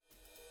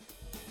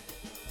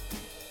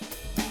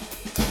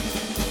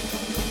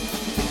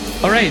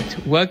All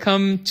right,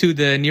 welcome to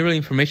the Neural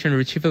Information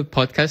Retrieval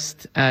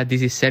Podcast.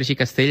 This is Sergi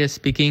Castella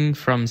speaking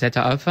from Zeta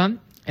Alpha,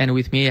 and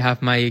with me I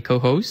have my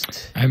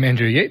co-host. I'm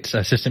Andrew Yates,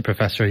 Assistant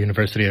Professor at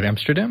University of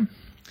Amsterdam.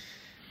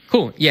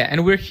 Cool, yeah,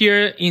 and we're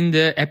here in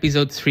the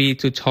episode 3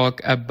 to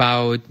talk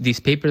about this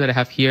paper that I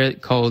have here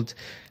called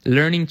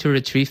Learning to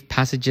Retrieve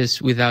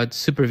Passages Without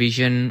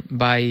Supervision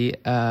by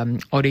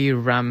Ori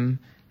Ram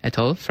et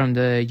al. From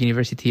the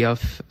University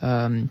of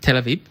Tel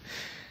Aviv.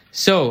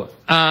 So,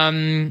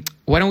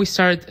 why don't we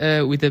start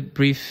with a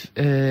brief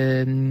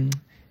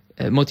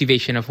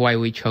motivation of why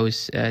we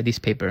chose this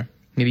paper?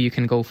 Maybe you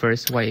can go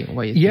first. Why?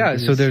 Yeah,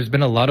 so there's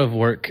been a lot of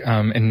work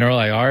in neural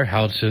IR,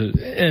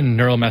 and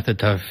neural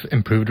methods have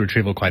improved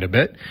retrieval quite a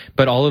bit,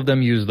 but all of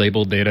them use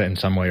labeled data in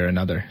some way or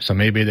another. So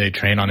maybe they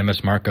train on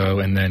MS Marco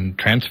and then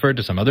transfer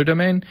to some other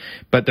domain,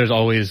 but there's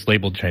always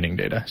labeled training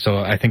data. So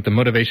I think the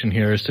motivation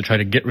here is to try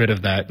to get rid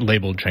of that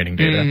labeled training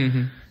data.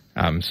 Mm-hmm.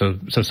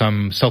 So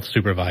some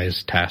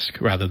self-supervised task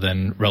rather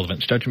than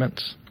relevance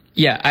judgments.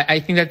 Yeah,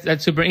 I think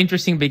that's super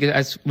interesting because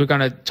as we're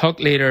going to talk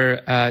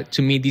later,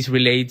 to me, this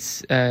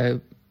relates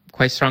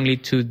quite strongly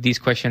to this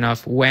question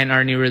of when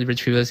are neural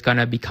retrievals going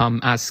to become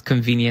as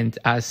convenient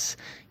as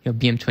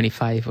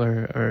BM25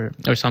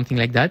 or something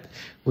like that,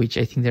 which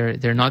I think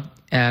they're not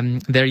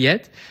there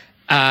yet.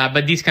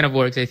 But these kind of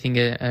works, I think,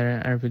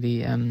 are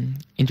really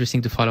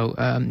interesting to follow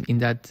in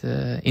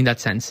that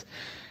sense.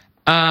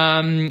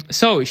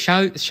 So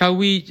shall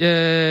we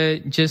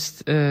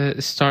just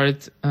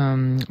start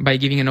by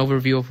giving an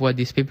overview of what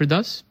this paper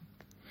does?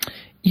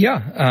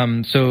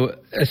 Yeah. So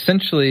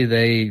essentially,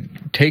 they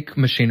take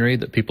machinery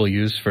that people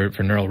use for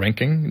neural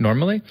ranking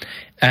normally,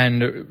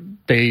 and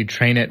they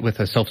train it with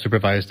a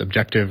self-supervised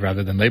objective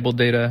rather than labeled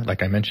data,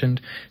 like I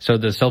mentioned. So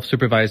the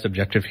self-supervised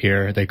objective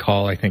here, they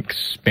call, I think,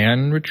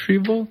 span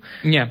retrieval.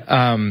 Yeah.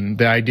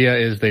 The idea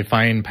is they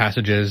find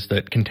passages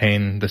that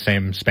contain the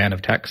same span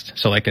of text.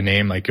 So like a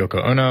name like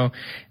Yoko Ono,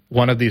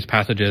 one of these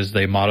passages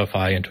they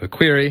modify into a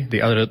query.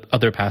 The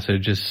other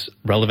passage is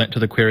relevant to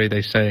the query,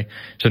 they say.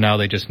 So now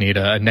they just need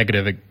a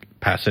negative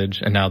passage,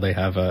 and now they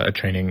have a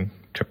training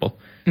triple.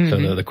 Mm-hmm.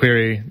 So the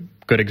query,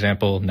 good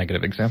example,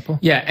 negative example.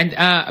 Yeah,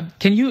 and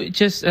can you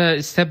just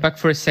step back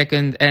for a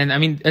second? And I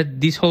mean,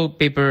 this whole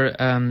paper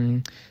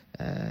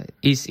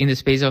is in the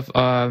space of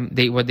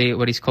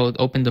what is called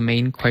open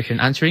domain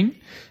question answering.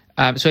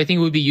 So I think it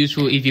would be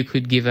useful if you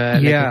could give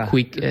a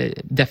quick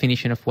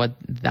definition of what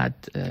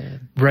that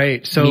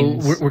right. So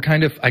means. We're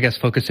kind of, I guess,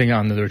 focusing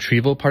on the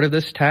retrieval part of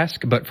this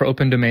task. But for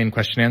open domain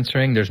question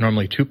answering, there's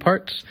normally 2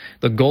 parts.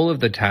 The goal of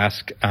the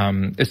task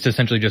is to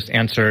essentially just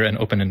answer an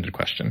open-ended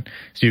question.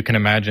 So you can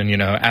imagine,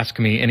 ask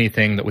me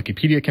anything that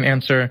Wikipedia can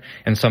answer,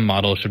 and some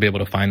model should be able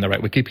to find the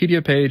right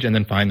Wikipedia page and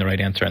then find the right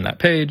answer on that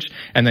page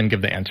and then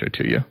give the answer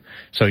to you.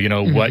 So,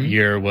 mm-hmm. What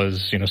year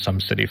was, some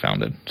city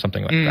founded,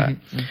 something like that.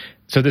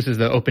 So this is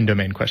the open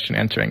domain question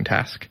answering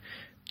task.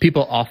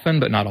 People often,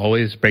 but not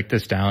always, break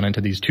this down into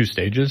these 2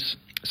 stages.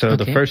 So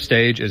the first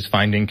stage is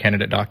finding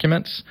candidate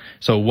documents.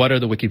 So what are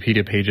the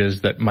Wikipedia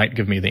pages that might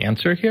give me the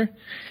answer here?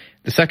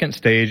 The second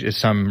stage is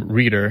some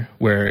reader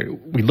where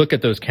we look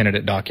at those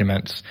candidate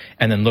documents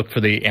and then look for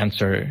the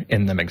answer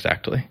in them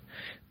exactly.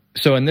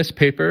 So in this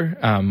paper,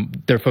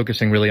 they're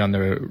focusing really on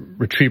the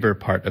retriever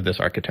part of this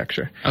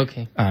architecture.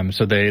 Okay.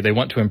 So they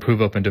want to improve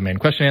open domain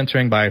question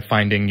answering by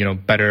finding,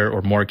 better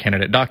or more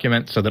candidate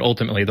documents so that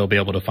ultimately they'll be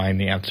able to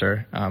find the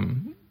answer,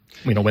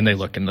 when they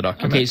look in the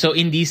document. Okay. So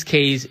in this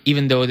case,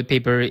 even though the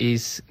paper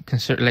is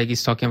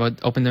talking about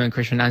open domain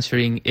question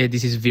answering,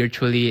 this is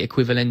virtually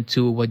equivalent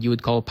to what you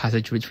would call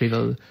passage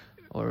retrieval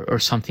or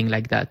something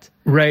like that.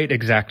 Right,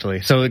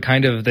 exactly. So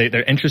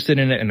they're interested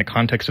in it in the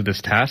context of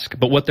this task,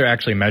 but what they're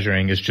actually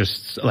measuring is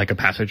just like a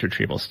passage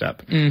retrieval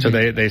step. Mm-hmm. So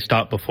they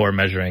stop before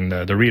meashering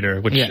the reader,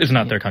 which is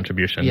not their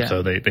contribution. Yeah.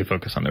 So they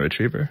focus on the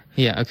retriever.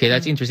 Yeah, okay,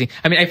 that's interesting.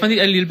 I mean, I found it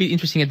a little bit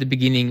interesting at the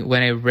beginning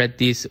when I read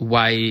this,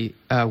 why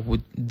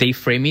would they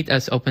frame it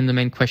as open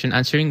domain question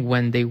answering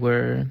when they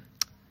were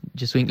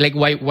just doing,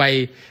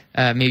 why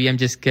maybe I'm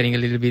just getting a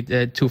little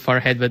bit too far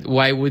ahead, but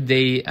why would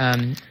they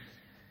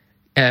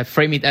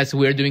frame it as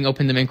we're doing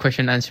open domain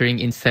question answering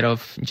instead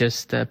of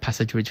just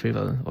passage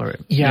retrieval or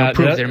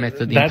prove their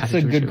method in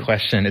passage retrieval? That's a good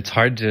question. It's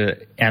hard to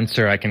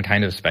answer. I can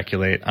kind of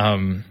speculate.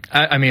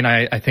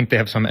 I think they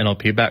have some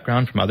NLP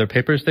background from other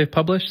papers they've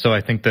published. So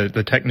I think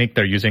the technique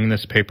they're using in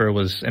this paper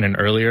was in an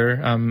earlier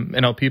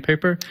NLP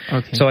paper.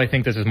 Okay. So I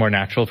think this is more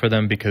natural for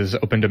them because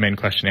open domain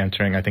question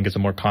answering, I think, is a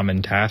more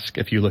common task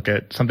if you look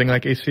at something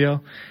like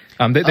ACL.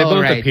 They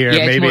both appear.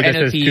 Yeah, maybe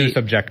this is too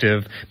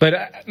subjective,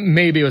 but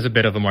maybe it was a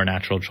bit of a more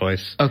natural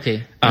choice.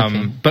 Okay.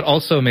 But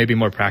also maybe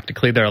more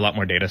practically, there are a lot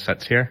more data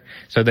sets here.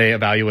 So they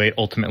evaluate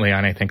ultimately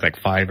on, I think,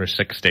 5 or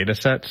 6 data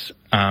sets.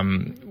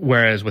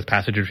 Whereas with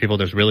passage retrieval,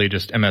 there's really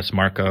just MS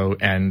Marco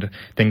and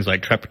things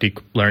like triptych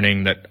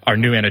learning that are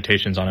new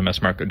annotations on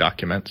MS Marco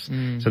documents.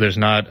 So there's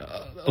not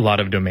a lot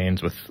of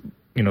domains with,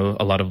 a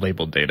lot of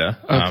labeled data.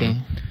 Okay.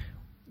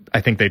 I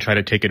think they try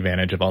to take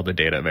advantage of all the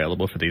data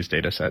available for these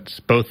data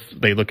sets. Both,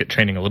 they look at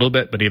training a little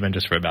bit, but even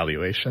just for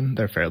evaluation,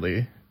 they're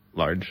fairly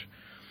large.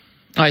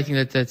 I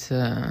think that's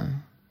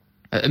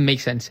It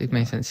makes sense. It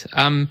makes sense.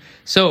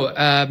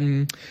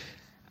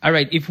 All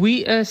right. If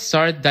we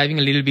start diving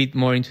a little bit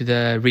more into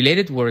the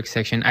related work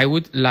section, I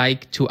would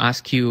like to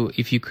ask you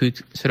if you could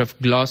sort of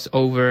gloss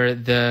over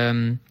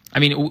the. I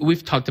mean,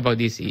 we've talked about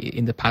this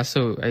in the past,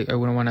 so I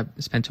wouldn't want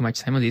to spend too much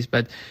time on this.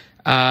 But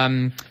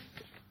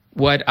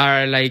what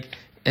are like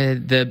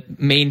the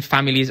main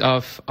families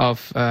of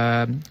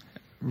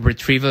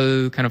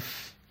retrieval kind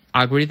of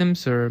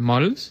algorithms or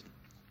models,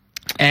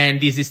 and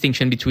this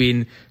distinction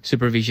between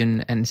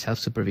supervision and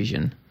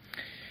self-supervision?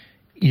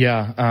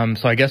 Yeah,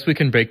 so I guess we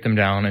can break them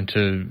down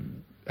into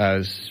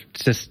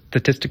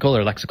statistical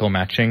or lexical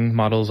matching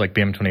models like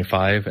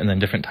BM25, and then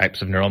different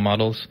types of neural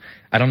models.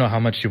 I don't know how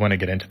much you want to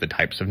get into the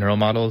types of neural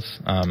models.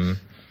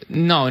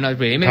 No, not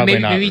really.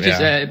 Maybe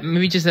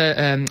just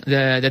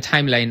the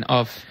timeline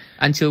of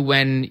until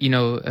when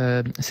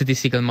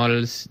statistical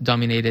models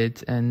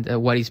dominated, and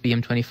what is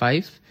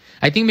BM25.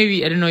 I think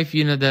maybe, I don't know if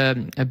you know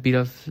a bit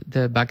of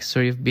the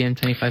backstory of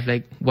BM25,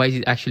 like why is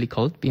it actually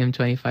called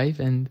BM25,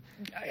 and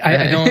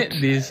I don't.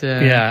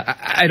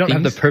 I don't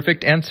have the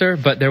perfect answer,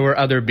 but there were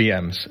other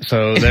BMs.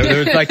 So there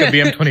was like a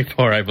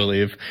BM24, I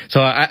believe.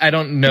 So I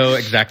don't know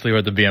exactly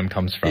where the BM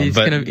comes from. It's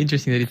kind of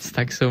interesting that it's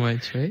stuck so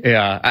much, right?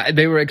 Yeah,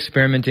 they were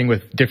experimenting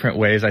with different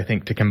ways, I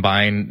think, to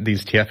combine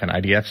these TF and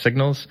IDF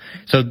signals.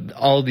 So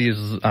all these,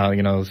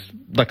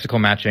 lexical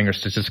matching or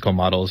statistical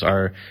models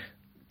are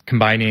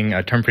combining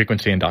term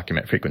frequency and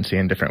document frequency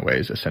in different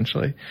ways,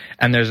 essentially.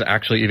 And there's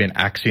actually even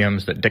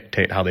axioms that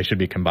dictate how they should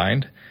be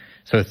combined.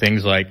 So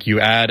things like you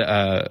add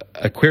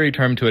a query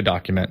term to a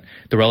document,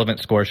 the relevant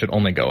score should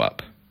only go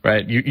up,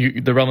 right?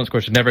 The relevant score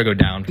should never go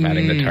down from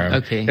adding the term.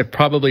 Okay. It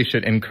probably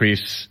should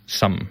increase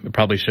some. It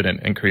probably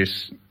shouldn't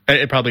increase.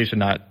 It probably should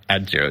not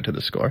add 0 to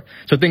the score.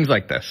 So things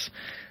like this.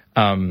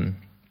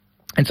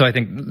 And so I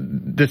think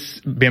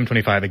this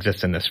BM25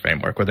 exists in this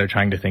framework where they're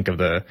trying to think of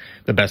the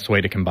best way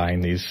to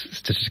combine these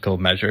statistical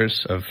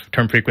measures of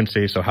term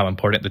frequency, so how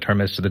important the term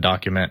is to the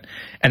document,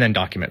 and then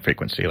document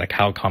frequency, like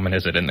how common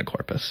is it in the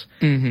corpus.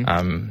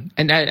 Mm-hmm.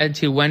 And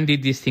until when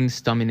did these things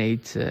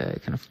dominate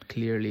kind of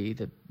clearly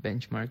the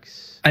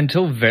benchmarks?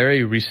 Until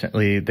very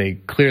recently, they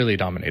clearly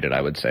dominated,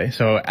 I would say.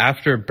 So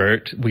after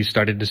BERT, we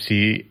started to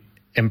see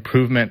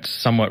improvements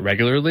somewhat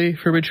regularly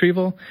for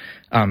retrieval.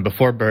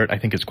 Before BERT, I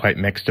think it's quite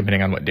mixed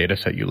depending on what data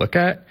set you look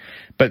at.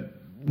 But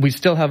we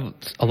still have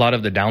a lot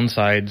of the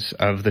downsides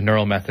of the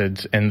neural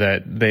methods in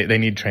that they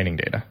need training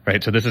data,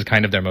 right? So this is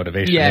kind of their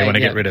motivation. They want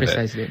to get rid of it.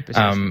 Precisely.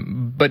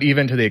 But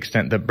even to the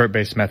extent that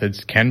BERT-based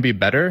methods can be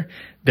better,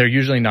 they're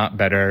usually not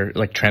better,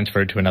 like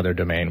transferred to another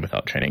domain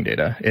without training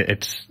data.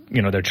 It's,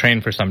 they're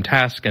trained for some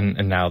task and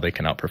now they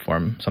can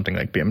outperform something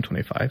like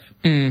BM25.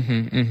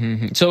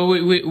 So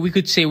we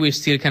could say we're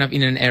still kind of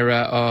in an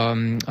era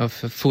of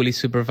fully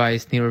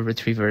supervised neural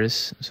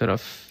retrievers sort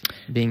of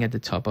being at the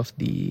top of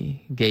the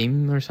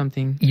game or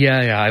something?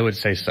 Yeah, I would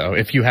say so.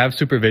 If you have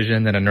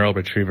supervision, then a neural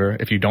retriever.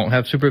 If you don't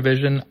have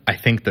supervision, I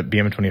think that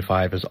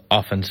BM25 is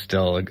often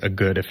still a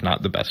good, if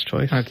not the best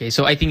choice. Okay,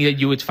 so I think that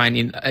you would find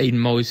in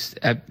most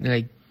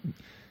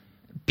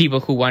people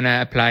who want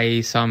to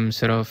apply some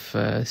sort of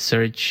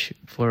search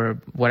for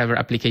whatever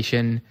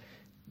application,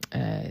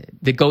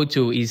 the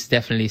go-to is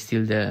definitely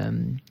still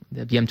the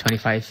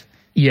BM25.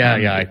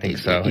 Yeah, I think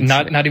so.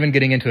 Not even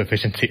getting into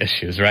efficiency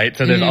issues, right?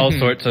 So there's all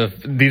sorts of,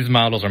 these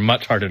models are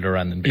much harder to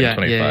run than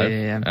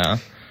BM25.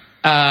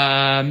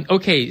 Yeah.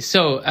 Okay,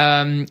 so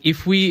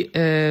if we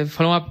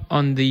follow up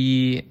on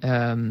the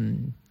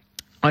on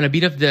a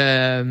bit of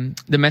the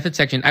method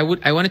section,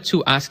 I wanted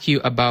to ask you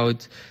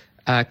about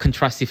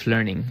contrastive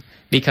learning,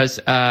 because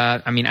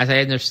as I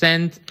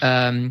understand,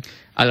 a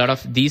lot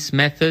of these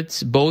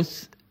methods,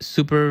 both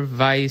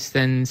supervised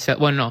and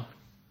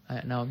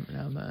now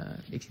I'm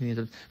mixing it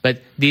up.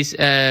 But these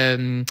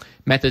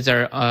methods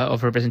are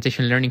of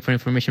representation learning for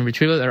information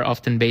retrieval are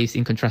often based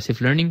in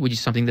contrastive learning, which is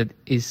something that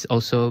is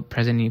also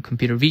present in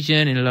computer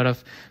vision in a lot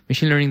of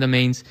machine learning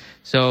domains.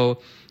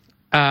 So,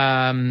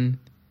 this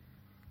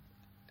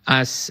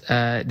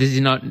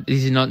is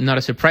not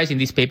a surprise. In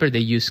this paper, they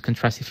use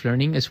contrastive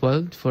learning as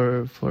well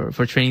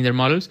for training their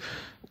models.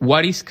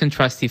 What is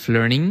contrastive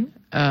learning?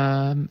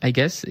 I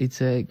guess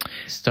it's a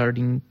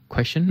starting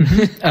question.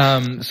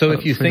 So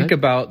if you think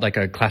about like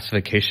a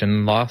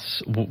classification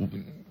loss,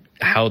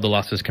 how the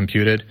loss is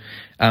computed,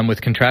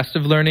 with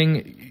contrastive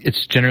learning,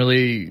 it's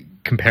generally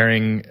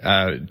comparing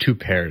two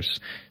pairs.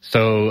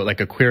 So like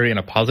a query in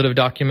a positive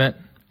document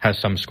has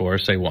some score,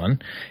 say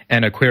 1,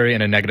 and a query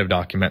in a negative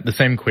document, the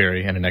same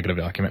query in a negative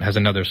document has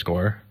another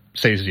score,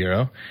 say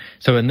 0.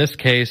 So in this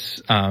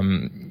case,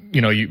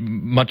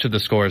 much of the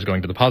score is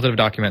going to the positive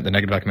document. The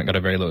negative document got a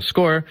very low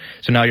score.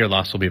 So now your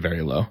loss will be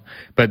very low.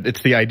 But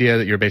it's the idea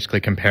that you're basically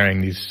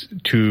comparing these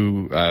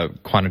two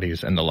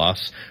quantities in the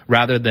loss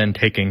rather than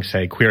taking,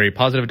 say, query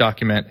positive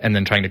document and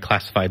then trying to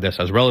classify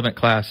this as relevant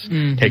class,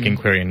 taking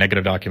query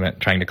negative document,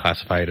 trying to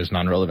classify it as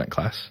non-relevant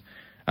class.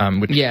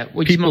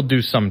 which people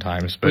do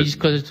sometimes. But which is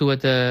closer to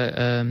what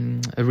a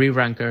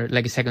re-ranker,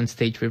 like a second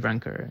stage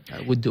re-ranker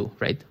would do,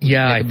 right?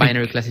 Yeah. Like a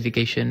binary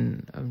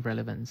classification of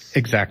relevance.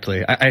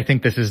 Exactly. I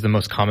think this is the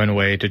most common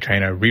way to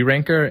train a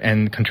re-ranker,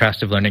 and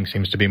contrastive learning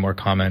seems to be more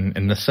common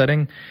in this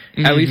setting.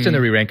 At least in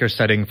the re-ranker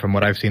setting, from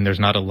what I've seen, there's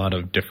not a lot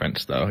of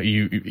difference, though.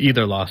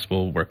 Either loss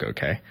will work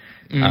okay.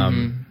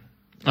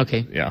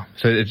 Okay. Yeah.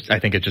 So I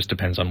think it just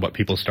depends on what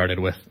people started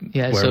with,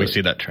 where we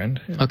see that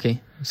trend. Yeah.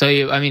 Okay. So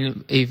if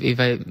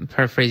I'm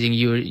paraphrasing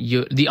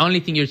you, the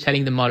only thing you're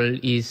telling the model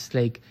is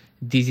like,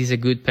 this is a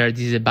good pair,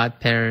 this is a bad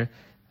pair.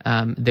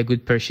 The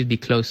good pair should be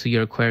close to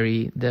your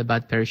query. The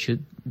bad pair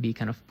should be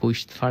kind of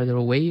pushed farther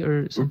away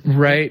or something.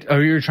 Right.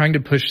 Or you're trying to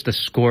push the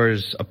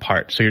scores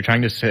apart. So you're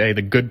trying to say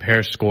the good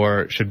pair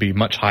score should be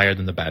much higher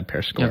than the bad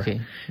pair score.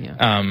 Okay.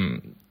 Yeah.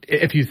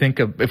 If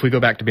we go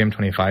back to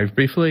BM25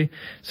 briefly,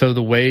 so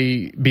the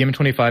way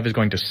BM25 is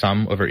going to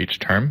sum over each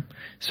term.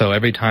 So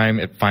every time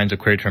it finds a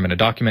query term in a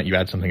document, you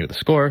add something to the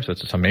score. So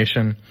it's a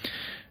summation.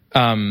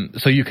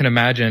 So you can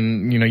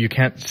imagine, you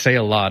can't say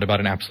a lot about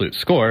an absolute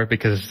score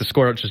because the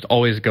score will just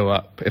always go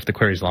up if the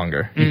query is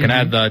longer. You can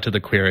add that to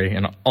the query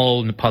and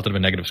all positive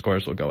and negative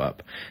scores will go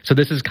up. So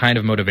this is kind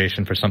of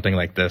motivation for something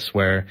like this,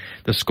 where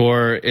the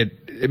score,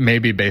 it may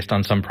be based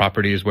on some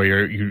properties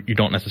where you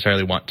don't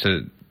necessarily want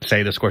to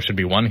say the score should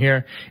be 1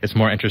 here. It's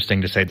more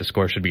interesting to say the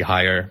score should be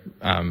higher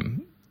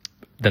than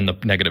the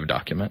negative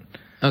document.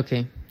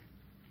 Okay.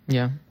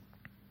 Yeah.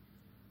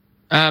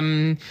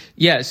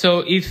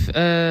 So if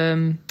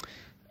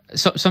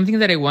something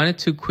that I wanted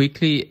to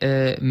quickly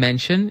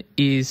mention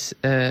is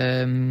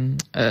one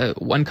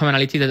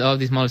commonality that all of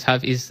these models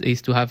have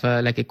is to have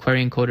like a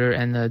query encoder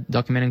and a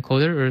document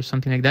encoder or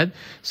something like that.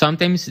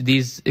 Sometimes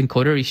this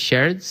encoder is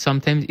shared,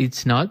 sometimes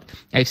it's not.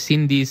 I've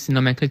seen this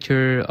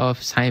nomenclature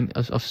of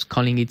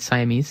calling it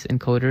Siamese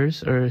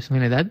encoders or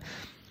something like that,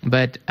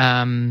 but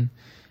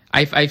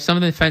I've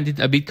sometimes found it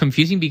a bit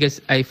confusing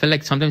because I feel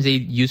like sometimes they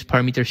use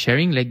parameter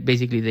sharing, like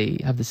basically they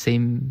have the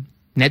same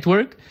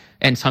network,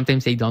 and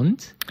sometimes they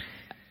don't.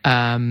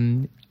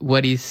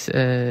 What is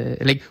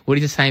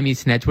a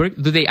Siamese network?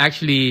 Do they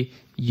actually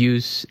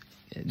use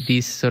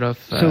this sort of?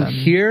 So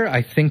here,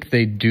 I think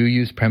they do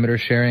use parameter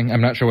sharing.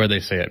 I'm not sure where they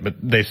say it, but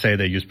they say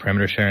they use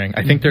parameter sharing.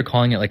 I think they're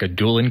calling it like a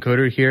dual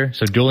encoder here.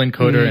 So dual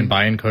encoder and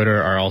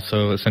bi-encoder are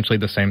also essentially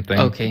the same thing.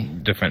 Okay.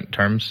 Different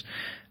terms.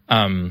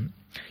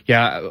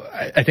 Yeah,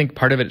 I think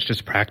part of it's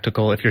just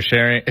practical. If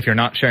you're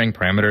not sharing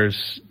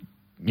parameters,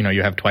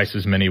 you have twice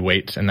as many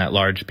weights in that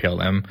large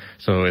PLM,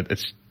 so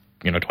it's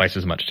twice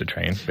as much to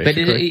train,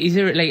 basically. But is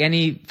there like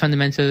any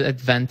fundamental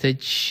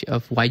advantage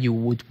of why you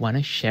would want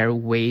to share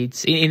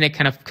weights in a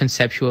kind of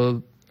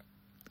conceptual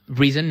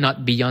reason,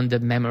 not beyond the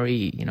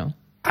memory,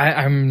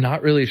 I'm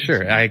not really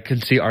sure. I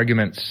could see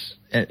arguments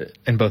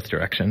in both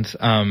directions.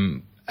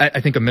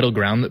 I think a middle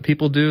ground that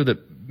people do that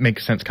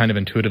makes sense kind of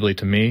intuitively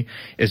to me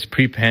is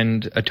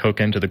prepend a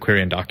token to the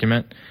query and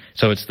document.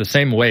 So it's the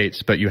same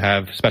weights, but you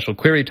have special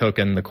query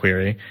token, the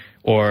query,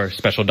 or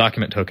special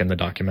document token, the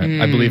document.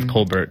 I believe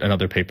Colbert,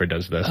 another paper,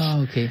 does this.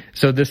 Oh, okay.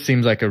 So this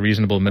seems like a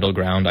reasonable middle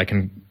ground.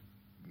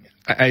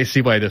 I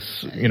see why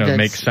this,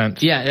 makes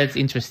sense. Yeah, that's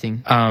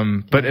interesting.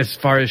 But as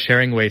far as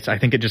sharing weights, I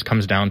think it just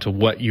comes down to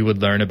what you would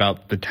learn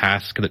about the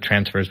task that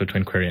transfers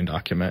between query and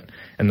document.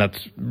 And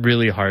that's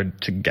really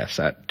hard to guess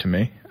at to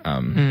me.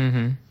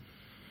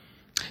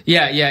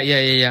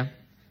 Yeah.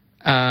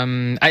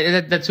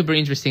 That's super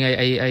interesting. I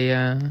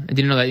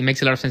didn't know that. It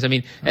makes a lot of sense. I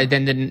mean,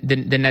 then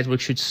the network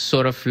should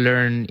sort of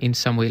learn in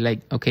some way, like,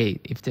 okay,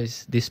 if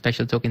there's this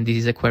special token, this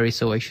is a query,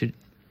 so I should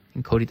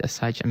encode it as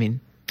such. I mean,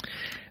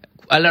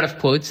 a lot of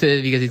quotes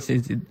because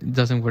it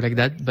doesn't work like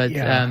that. But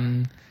I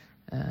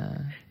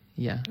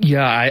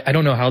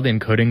don't know how the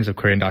encodings of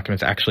query and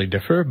documents actually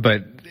differ,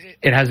 but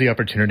it has the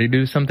opportunity to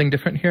do something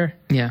different here.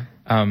 Yeah.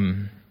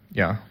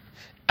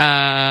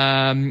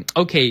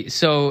 Okay,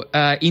 so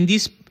in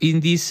this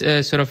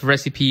sort of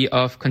recipe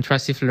of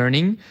contrastive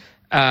learning,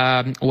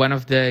 one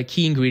of the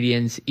key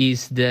ingredients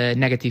is the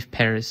negative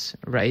pairs,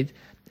 right?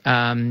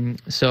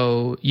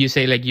 So you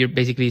say, like, you're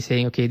basically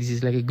saying, okay, this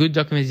is like a good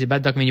document, this is a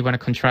bad document, you want to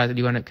contrast it,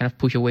 you want to kind of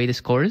push away the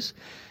scores.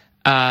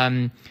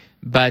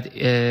 But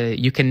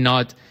you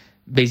cannot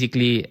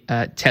basically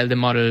tell the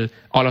model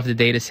all of the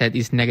data set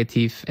is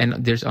negative and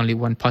there's only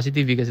one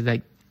positive, because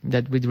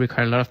that would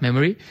require a lot of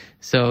memory.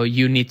 So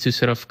you need to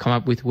sort of come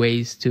up with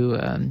ways to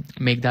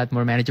make that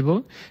more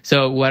manageable.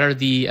 So what are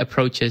the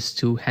approaches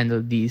to handle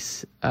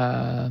these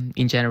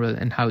in general,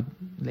 and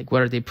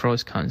what are the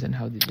pros, cons, and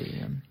how did they?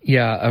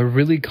 A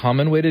really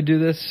common way to do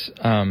this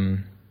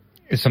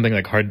is something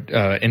like hard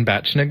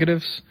in-batch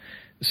negatives.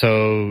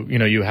 So,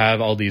 you have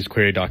all these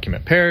query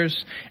document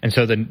pairs, and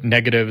so the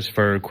negatives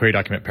for query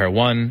document pair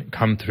 1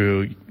 come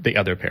through the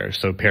other pairs,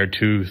 so pair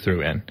 2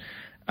 through in.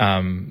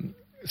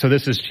 So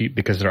this is cheap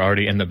because they're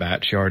already in the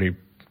batch. You already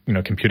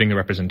computing the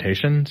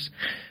representations.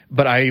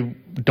 But I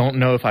don't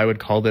know if I would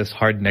call this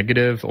hard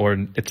negative, or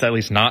it's at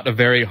least not a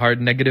very hard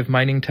negative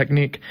mining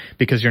technique,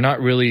 because you're not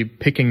really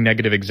picking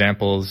negative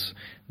examples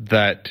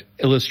that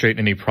illustrate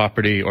any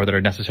property or that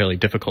are necessarily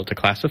difficult to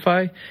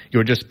classify.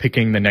 You're just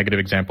picking the negative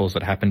examples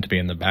that happen to be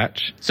in the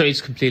batch. So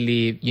it's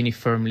completely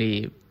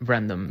uniformly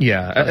random.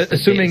 Yeah,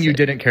 assuming you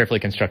didn't carefully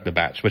construct the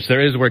batch, which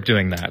there is work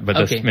doing that, but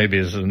this maybe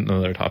is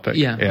another topic.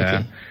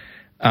 Yeah.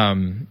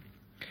 Okay.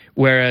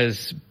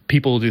 Whereas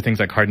people do things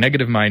like hard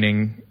negative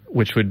mining,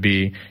 which would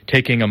be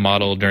taking a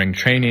model during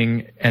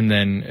training and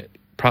then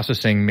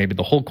processing maybe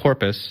the whole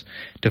corpus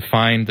to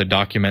find the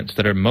documents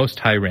that are most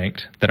high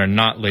ranked that are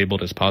not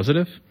labeled as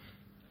positive.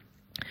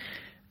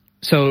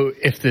 So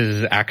if this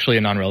is actually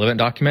a non-relevant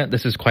document,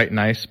 this is quite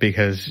nice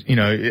because,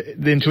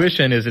 the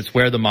intuition is it's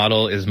where the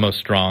model is most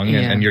strong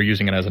and you're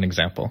using it as an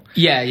example.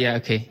 Yeah,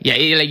 okay.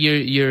 Yeah, like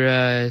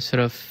you're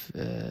sort of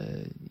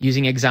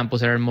using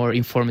examples that are more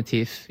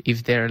informative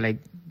if they're like,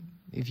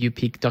 if you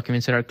pick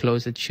documents that are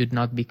closed that should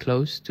not be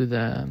close to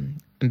the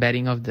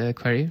embedding of the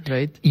query,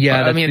 right?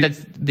 Yeah.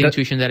 That's the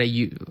intuition that I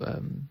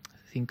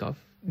think of.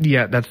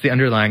 Yeah, that's the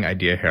underlying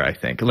idea here, I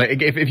think.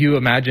 Like, if you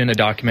imagine a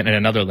document in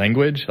another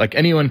language, like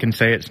anyone can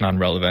say it's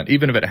non-relevant.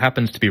 Even if it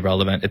happens to be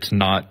relevant, it's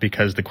not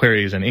because the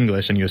query is in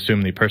English and you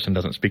assume the person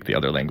doesn't speak the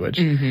other language.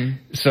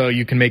 Mm-hmm. So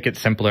you can make it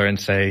simpler and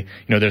say,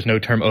 there's no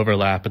term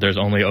overlap, but there's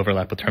only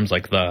overlap with terms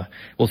like the.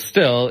 Well,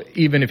 still,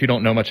 even if you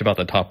don't know much about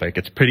the topic,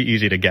 it's pretty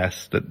easy to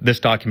guess that this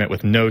document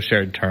with no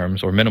shared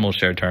terms or minimal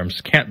shared terms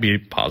can't be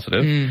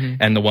positive,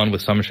 and the one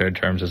with some shared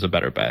terms is a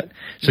better bet.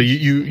 So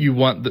you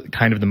want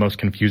the most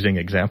confusing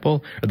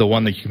example, or the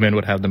one the human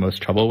would have the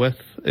most trouble with,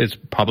 is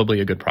probably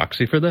a good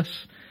proxy for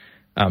this.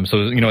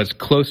 So, as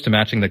close to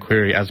matching the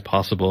query as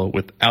possible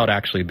without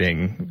actually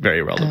being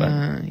very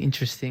relevant.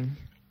 Interesting.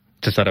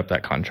 To set up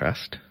that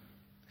contrast.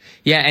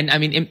 Yeah, and I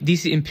mean,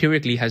 this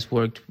empirically has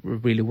worked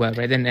really well,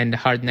 right? And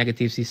hard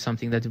negatives is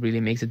something that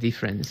really makes a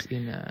difference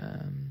in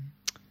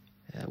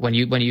when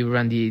you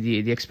run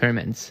the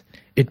experiments.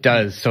 It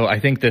does. So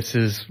I think this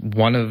is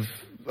one of,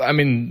 I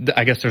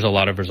guess there's a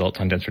lot of results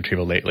on dense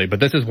retrieval lately,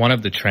 but this is one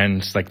of the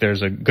trends. Like,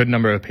 there's a good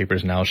number of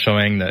papers now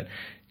showing that,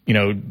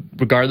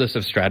 regardless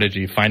of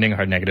strategy, finding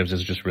hard negatives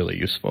is just really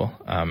useful.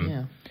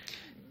 I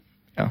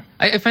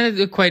find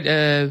it quite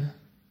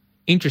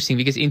interesting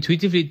because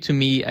intuitively to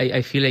me,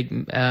 I feel like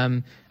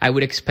I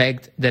would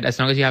expect that as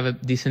long as you have a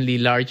decently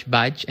large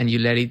batch and you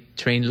let it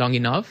train long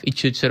enough, it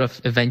should sort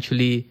of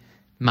eventually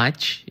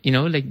match,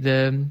 like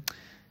the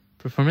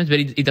performance, but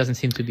it doesn't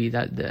seem to be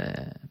that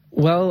the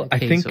I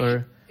think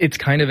it's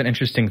kind of an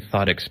interesting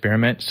thought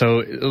experiment.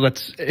 So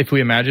if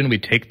we imagine we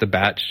take the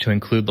batch to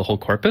include the whole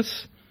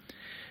corpus.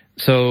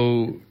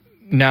 So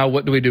now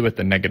what do we do with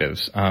the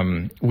negatives?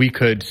 We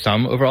could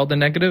sum over all the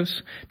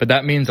negatives, but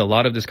that means a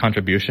lot of this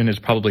contribution is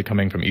probably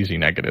coming from easy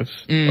negatives,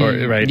 some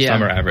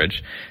are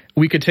average.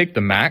 We could take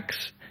the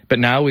max, but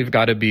now we've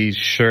got to be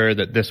sure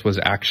that this was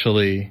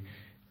actually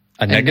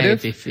a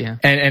negative.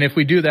 And if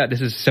we do that,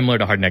 this is similar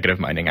to hard negative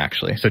mining,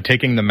 actually. So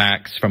taking the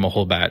max from a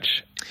whole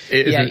batch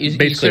is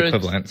basically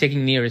equivalent.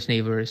 Taking nearest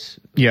neighbors.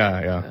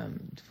 For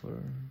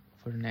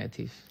the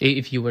negative,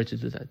 if you were to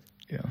do that.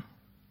 Yeah.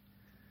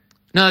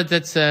 No,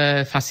 that's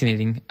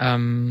fascinating.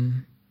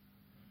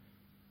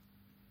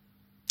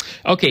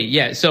 Okay,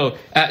 yeah. So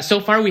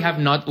far we have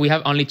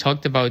only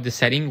talked about the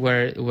setting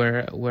where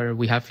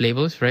we have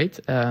labels, right?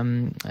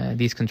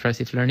 This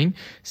contrastive learning.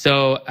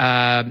 So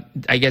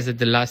I guess that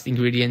the last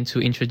ingredient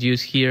to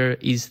introduce here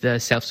is the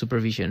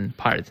self-supervision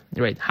part,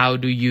 right? How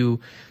do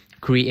you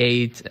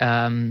create?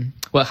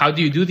 How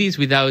do you do this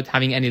without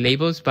having any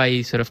labels,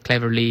 by sort of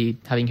cleverly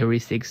having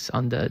heuristics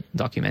on the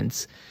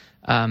documents?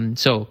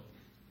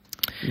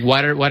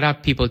 What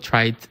have people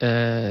tried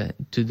to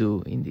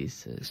do in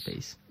this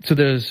space? So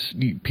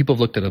people have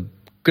looked at a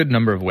good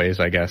number of ways,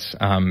 I guess.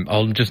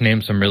 I'll just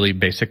name some really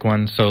basic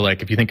ones. So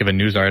like if you think of a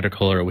news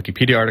article or a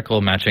Wikipedia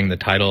article, matching the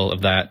title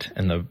of that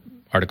and the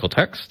article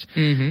text.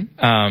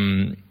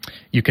 Mm-hmm.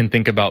 You can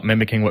think about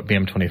mimicking what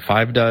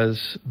BM25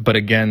 does. But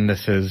again,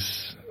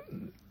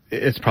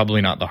 it's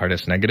probably not the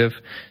hardest negative.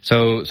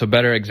 So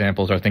better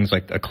examples are things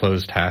like a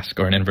closed task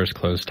or an inverse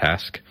closed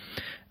task.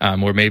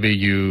 Where maybe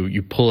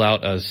you pull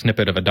out a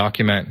snippet of a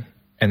document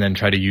and then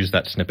try to use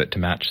that snippet to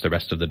match the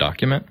rest of the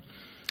document.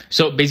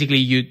 So basically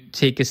you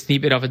take a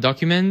snippet of a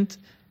document,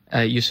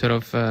 you sort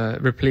of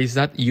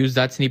use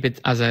that snippet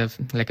as a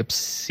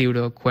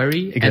pseudo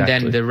query, and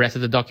then the rest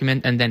of the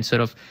document, and then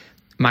sort of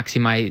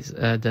maximize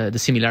the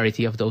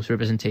similarity of those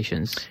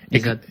representations.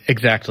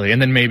 Exactly.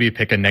 And then maybe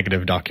pick a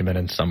negative document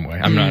in some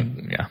way.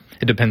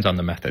 It depends on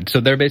the method. So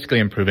they're basically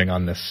improving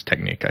on this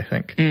technique, I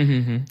think.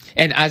 Mm-hmm.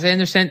 And as I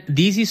understand,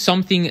 this is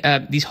something,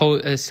 this whole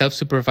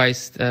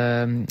self-supervised,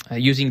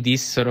 using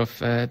this sort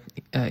of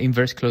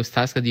inverse closed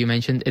task that you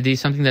mentioned, it is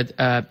something that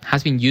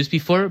has been used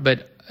before,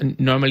 but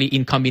normally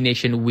in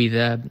combination with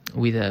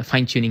a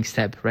fine-tuning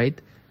step, right?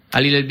 A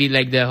little bit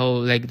like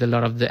the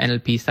lot of the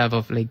NLP stuff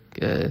of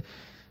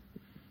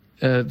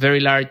very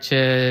large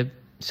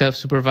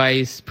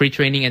self-supervised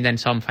pre-training and then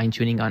some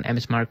fine-tuning on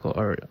MS Marco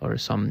or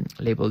some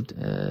labeled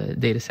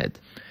data set?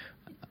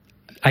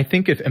 I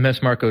think if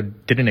MS Marco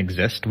didn't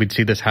exist, we'd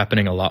see this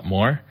happening a lot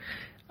more.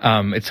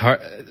 It's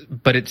hard,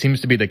 but it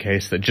seems to be the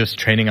case that just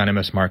training on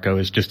MS Marco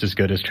is just as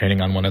good as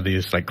training on one of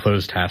these like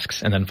closed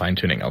tasks and then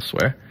fine-tuning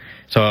elsewhere.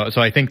 So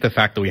I think the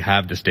fact that we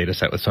have this data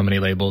set with so many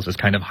labels is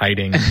kind of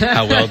hiding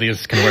how well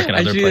these can work in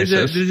other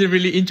places. This is a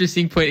really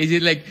interesting point. Is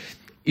it like,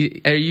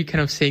 are you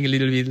kind of saying a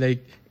little bit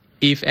like,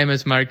 if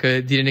MS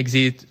Marco didn't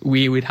exist,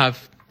 we would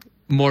have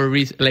more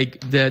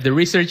the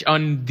research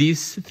on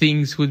these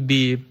things would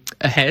be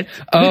ahead?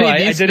 Oh,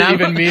 I didn't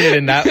even mean it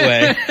in that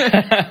way.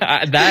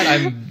 That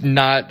I'm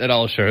not at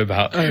all sure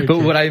about. Okay.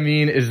 But what I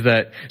mean is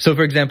that, so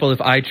for example,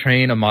 if I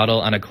train a model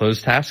on a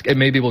closed task, it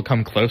maybe will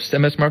come close to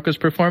MS Marco's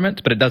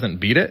performance, but it doesn't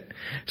beat it.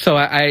 So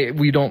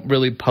we don't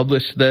really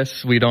publish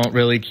this. We don't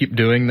really keep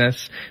doing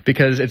this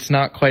because it's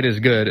not quite as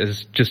good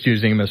as just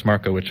using MS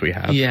Marco, which we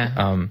have.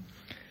 Yeah.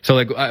 So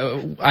like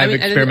I've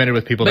experimented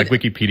with people like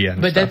Wikipedia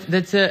and stuff. But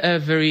that's a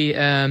very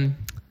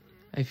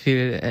I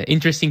feel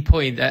interesting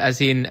point.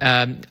 As in,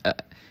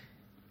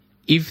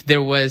 if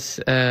there was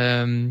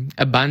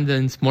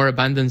more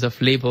abundance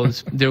of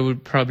labels, there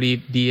would probably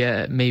be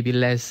maybe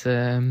less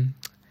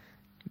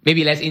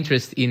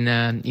interest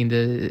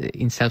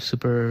in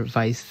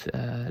self-supervised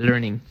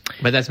learning.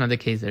 But that's not the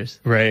case.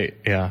 Right,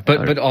 yeah.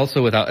 But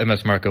also without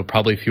MS Marco,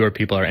 probably fewer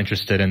people are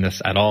interested in this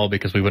at all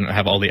because we wouldn't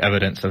have all the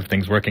evidence of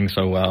things working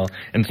so well,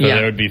 and so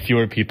there would be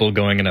fewer people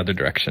going another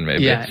direction.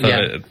 Maybe.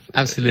 Absolutely.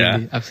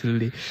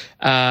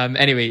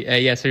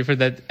 Anyway, sorry for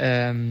that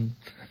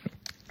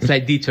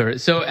slight detour.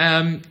 So,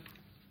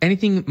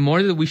 anything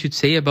more that we should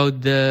say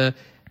about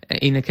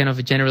in a kind of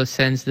a general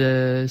sense,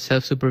 the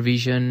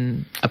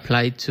self-supervision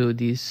applied to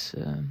this?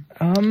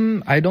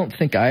 I don't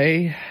think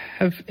I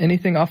have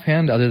anything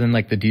offhand other than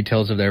like the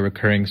details of their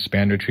recurring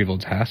span retrieval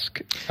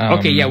task.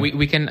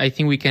 We can. I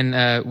think we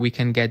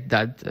can get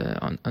that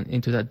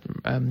into that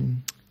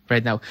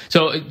right now.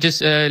 So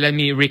just let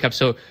me recap.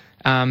 So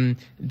right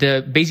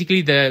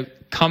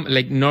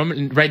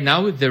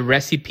now the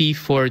recipe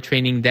for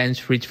training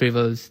dense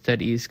retrievals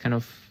that is kind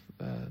of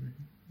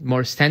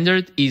more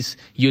standard is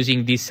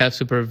using these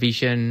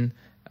self-supervision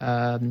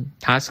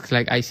tasks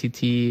like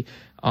ICT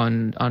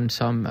on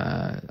some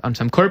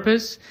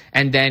corpus,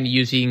 and then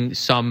using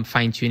some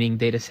fine-tuning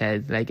data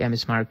set like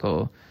MS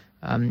Marco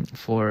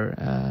for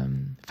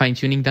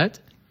fine-tuning that,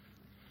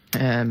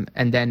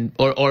 and then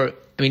or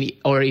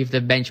if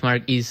the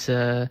benchmark is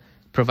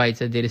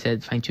provides a data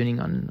set fine-tuning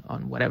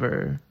on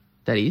whatever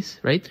that is,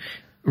 right?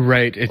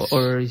 Right.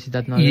 Or is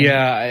that not?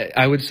 Yeah,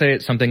 I would say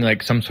it's something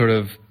like some sort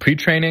of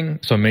pre-training.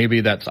 So maybe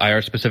that's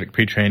IR-specific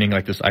pre-training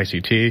like this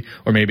ICT,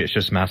 or maybe it's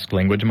just masked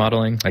language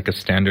modeling, like a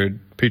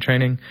standard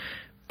pre-training,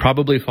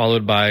 probably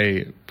followed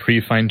by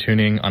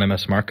pre-fine-tuning on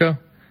MS Marco,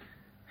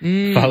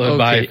 followed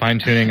by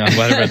fine-tuning on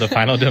whatever the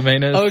final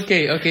domain is.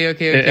 Okay. I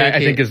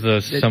think is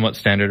the somewhat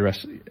standard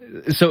recipe.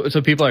 So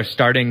people are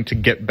starting to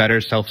get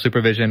better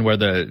self-supervision where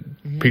the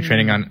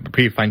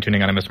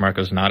pre-fine-tuning on MS Marco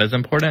is not as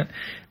important.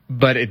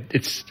 But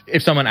it's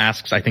if someone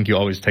asks, I think you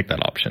always take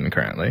that option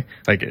currently.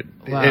 Like it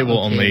will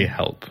only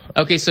help.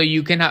 Okay, so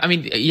you can have,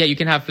 you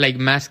can have like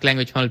masked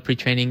language model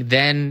pre-training,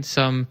 then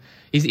some,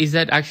 is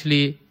that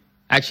actually,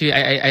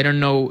 I don't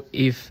know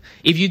if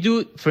you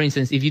do, for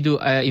instance, if you do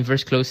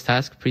inverse closed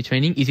task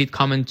pre-training, is it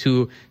common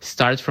to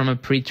start from a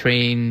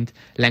pre-trained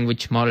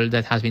language model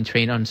that has been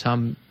trained on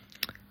some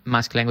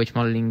masked language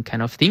modeling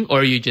kind of thing,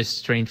 or you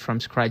just trained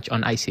from scratch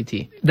on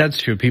ICT? That's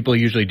true. People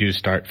usually do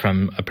start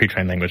from a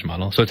pre-trained language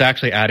model. So it's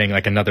actually adding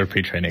like another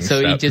pre-training step.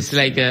 So it's just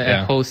like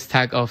a whole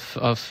stack of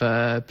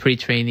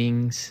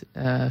pre-trainings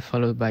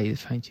followed by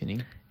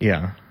fine-tuning.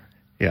 Yeah.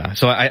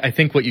 So I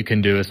think what you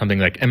can do is something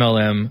like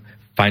MLM,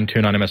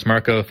 fine-tune on MS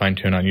Marco,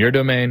 fine-tune on your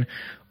domain,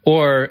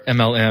 or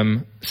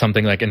MLM,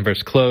 something like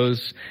inverse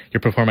close.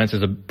 Your performance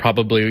is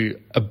probably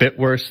a bit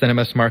worse than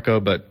MS Marco,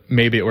 but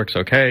maybe it works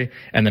okay,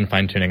 and then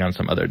fine-tuning on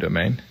some other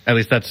domain. At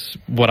least that's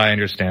what I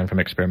understand from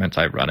experiments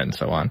I've run and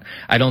so on.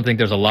 I don't think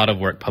there's a lot of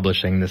work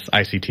publishing this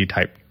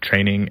ICT-type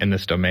training in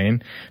this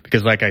domain,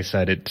 because like I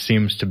said, it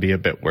seems to be a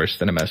bit worse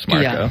than MS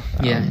Marco.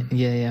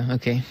 Yeah,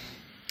 okay.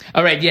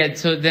 All right, yeah.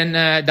 So then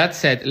that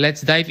said,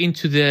 let's dive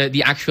into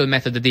the actual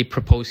method that they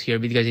propose here,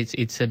 because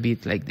it's a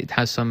bit like it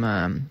has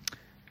some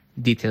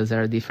details that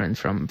are different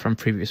from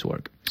previous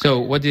work. So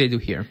what do they do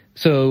here?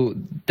 So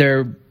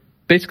their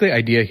basically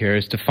idea here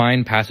is to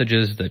find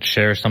passages that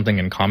share something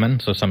in common,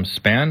 so some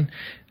span.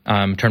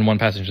 Turn one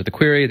passage into the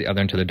query, the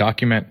other into the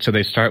document. So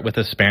they start with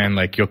a span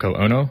like Yoko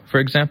Ono, for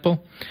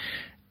example.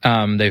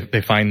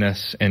 They find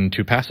this in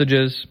two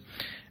passages.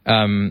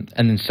 And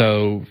then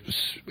so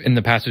in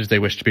the passage they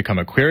wish to become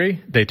a query,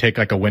 they take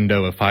like a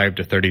window of 5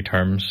 to 30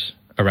 terms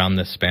around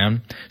this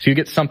span. So you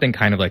get something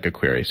kind of like a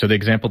query. So the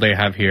example they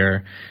have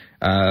here,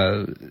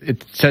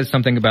 it says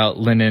something about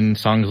Lennon,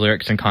 songs,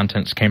 lyrics, and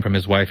contents came from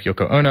his wife,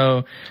 Yoko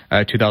Ono.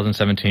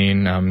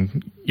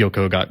 2017,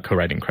 Yoko got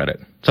co-writing credit.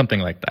 Something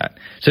like that.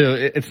 So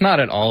it's not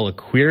at all a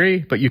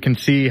query, but you can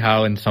see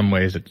how in some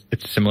ways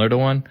it's similar to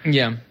one.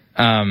 Yeah.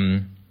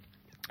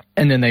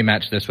 And then they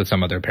match this with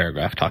some other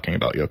paragraph talking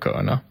about Yoko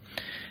Ono.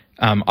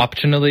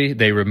 Optionally,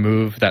 they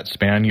remove that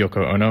span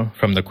Yoko Ono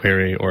from the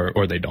query,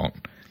 or they don't.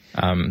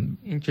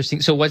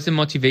 Interesting. So what's the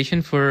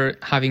motivation for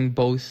having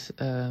both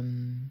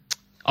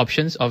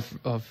options of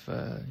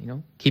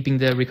keeping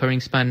the recurring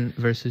span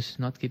versus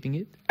not keeping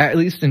it? At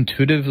least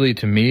intuitively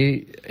to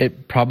me,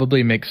 it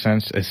probably makes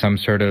sense as some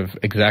sort of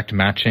exact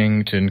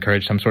matching to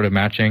encourage some sort of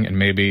matching, and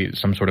maybe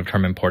some sort of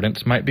term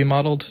importance might be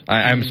modeled.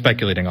 I'm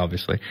speculating,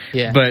 obviously.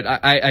 Yeah. But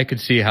I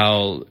could see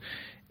how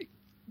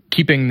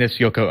keeping this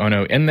Yoko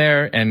Ono in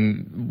there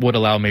and would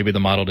allow maybe the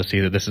model to see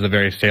that this is a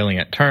very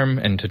salient term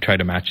and to try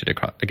to match it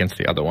against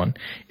the other one.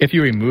 If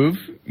you remove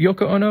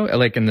Yoko Ono,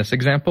 like in this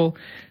example,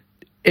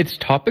 it's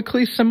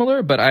topically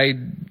similar, but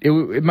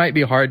it might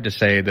be hard to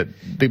say that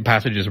the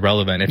passage is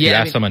relevant if you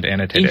ask someone to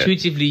annotate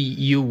intuitively,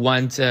 you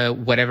want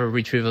whatever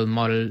retrieval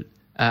model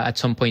at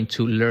some point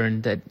to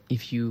learn that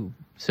if you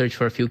search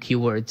for a few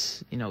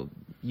keywords,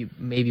 you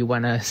maybe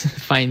want to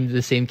find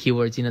the same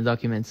keywords in a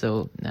document.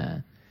 So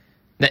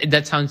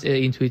that sounds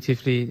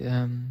intuitively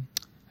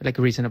like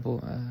reasonable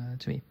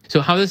to me.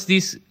 So how does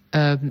this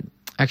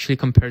actually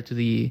compare to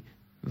the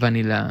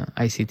vanilla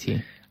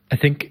ICT? I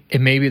think it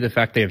may be the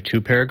fact they have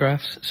two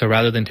paragraphs. So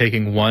rather than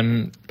taking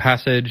one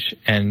passage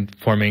and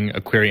forming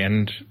a query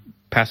end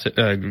passage,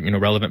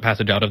 relevant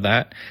passage out of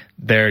that,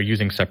 they're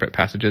using separate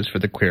passages for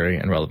the query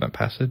and relevant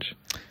passage.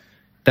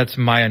 That's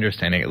my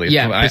understanding, at least.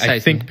 Yeah, so precisely. I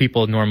think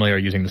people normally are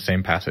using the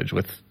same passage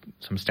with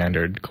some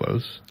standard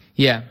close.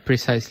 Yeah,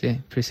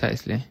 precisely.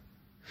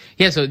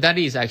 Yeah, so that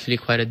is actually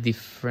quite a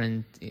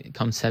different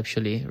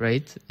conceptually,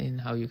 right, in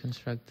how you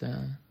construct.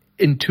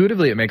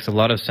 Intuitively, it makes a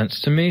lot of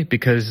sense to me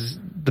because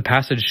the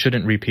passage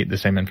shouldn't repeat the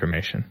same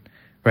information,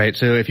 right?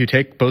 So if you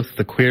take both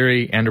the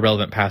query and a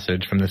relevant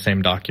passage from the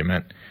same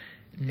document,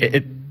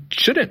 it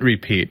shouldn't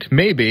repeat.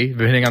 Maybe,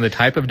 depending on the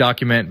type of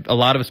document, a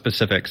lot of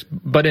specifics,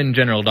 but in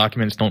general,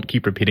 documents don't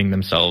keep repeating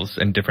themselves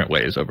in different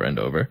ways over and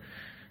over,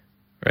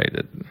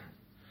 right?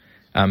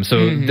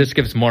 This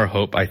gives more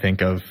hope, I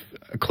think, of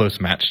a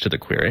close match to the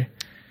query.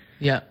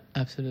 Yeah,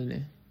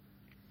 absolutely.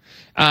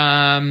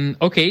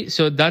 Okay,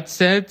 so that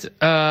said,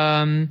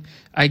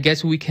 I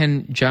guess we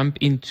can jump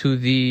into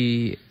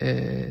the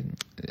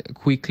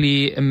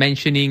quickly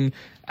mentioning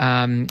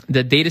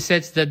the data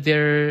sets that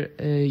they're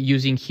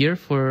using here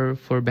for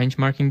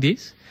benchmarking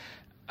this,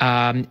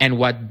 and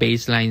what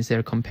baselines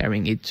they're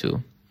comparing it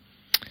to.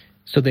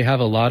 So they have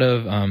a lot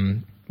of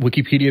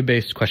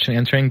Wikipedia-based question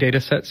answering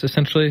data sets,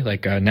 essentially,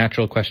 like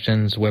natural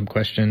questions, web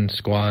questions,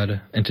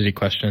 squad, entity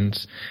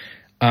questions.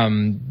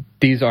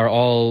 These are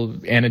all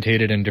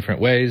annotated in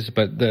different ways,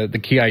 but the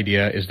key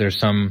idea is there's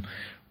some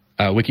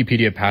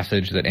Wikipedia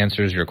passage that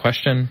answers your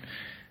question,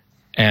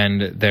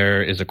 and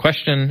there is a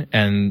question,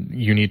 and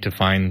you need to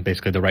find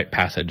basically the right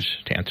passage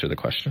to answer the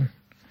question.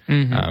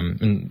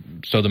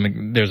 And so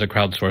there's a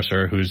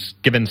crowdsourcer who's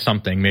given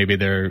something. Maybe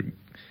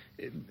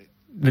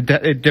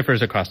it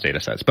differs across data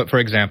sets. But for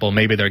example,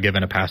 maybe they're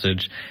given a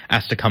passage,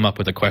 asked to come up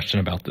with a question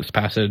about this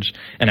passage,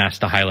 and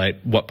asked to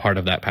highlight what part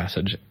of that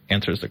passage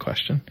answers the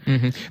question.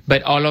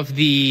 But all of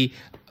the,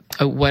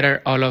 what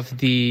are all of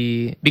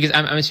the, because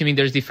I'm assuming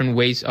there's different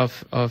ways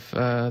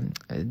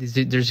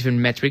there's different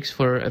metrics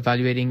for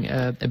evaluating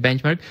a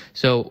benchmark.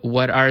 So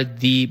what are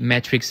the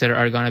metrics that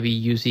are going to be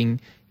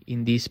using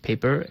in this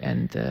paper?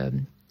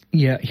 And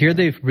yeah, here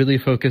they've really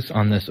focused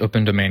on this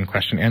open domain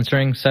question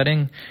answering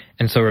setting.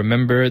 And so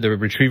remember, the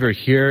retriever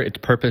here, its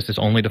purpose is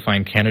only to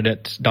find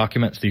candidate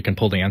documents that you can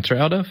pull the answer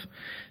out of.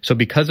 So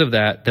because of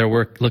that, they're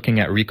looking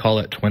at recall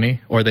at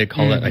 20, or they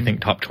call it, I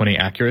think, top 20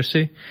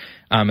 accuracy.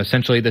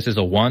 Essentially, this is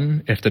a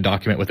 1 if the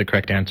document with the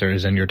correct answer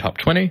is in your top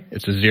 20.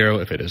 It's a 0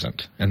 if it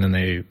isn't. And then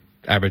they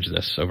average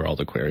this over all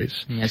the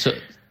queries. Yeah, so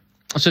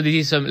this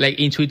is like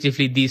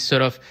intuitively this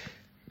sort of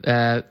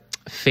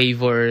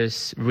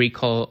favors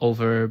recall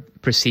over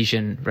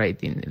precision, right?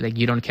 Like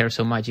you don't care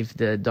so much if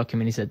the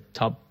document is a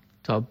top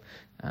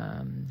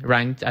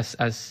ranked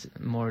as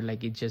more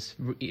like it just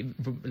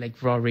like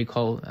raw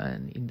recall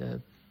in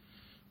the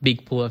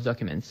big pool of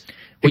documents,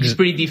 which is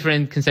pretty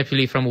different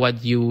conceptually from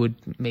what you would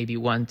maybe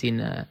want in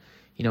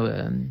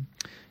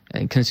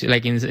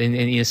like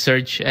in a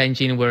search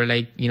engine where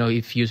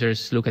if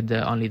users look at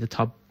only the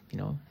top,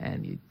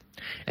 and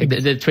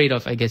the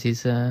trade-off, I guess,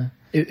 is.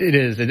 It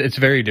is. It's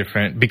very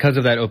different because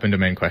of that open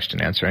domain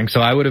question answering. So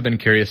I would have been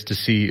curious to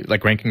see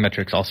like ranking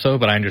metrics also,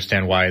 but I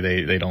understand why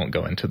they don't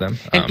go into them.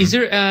 And is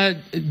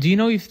there? Do you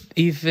know if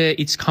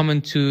it's common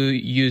to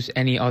use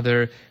any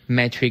other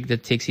metric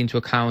that takes into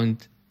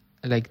account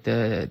like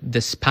the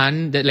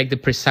span, the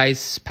precise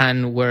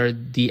span where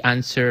the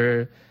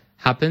answer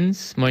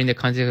happens, more in the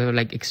context of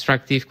like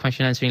extractive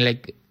question answering,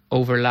 like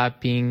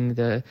overlapping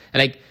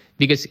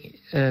because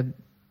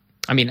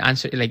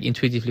answer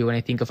intuitively when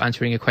I think of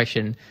answering a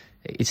question.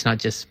 It's not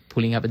just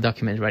pulling up a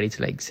document, right? It's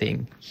like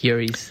saying, here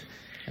is,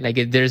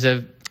 there's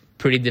a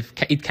pretty,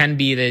 it can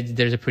be that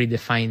there's a pretty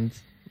defined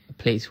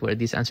place where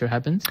this answer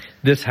happens?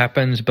 This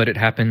happens, but it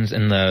happens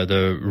in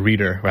the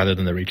reader rather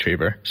than the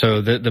retriever.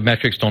 So the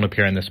metrics don't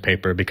appear in this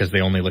paper because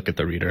they only look at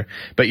the reader.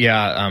 But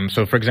yeah,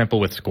 so for example,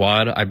 with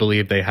Squad, I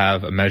believe they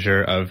have a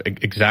measure of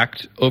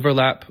exact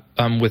overlap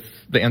with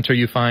the answer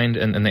you find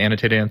and the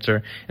annotated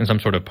answer and some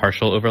sort of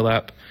partial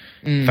overlap.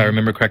 If I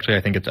remember correctly,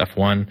 I think it's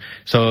F1.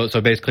 So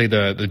basically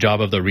the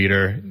job of the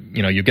reader,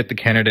 you get the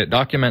candidate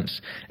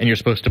documents and you're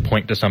supposed to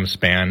point to some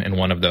span in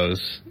one of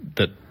those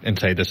and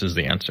say this is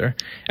the answer.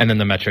 And then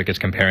the metric is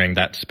comparing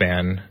that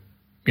span,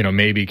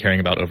 maybe caring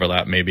about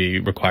overlap, maybe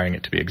requiring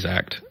it to be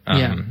exact,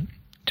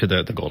 to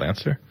the gold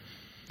answer.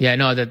 Yeah,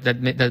 no,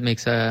 that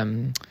makes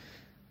sense.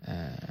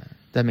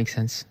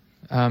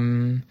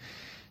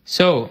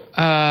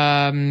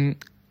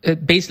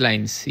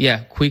 Baselines.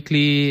 Yeah,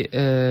 quickly,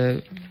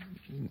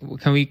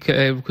 can we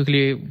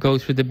quickly go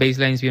through the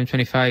baselines?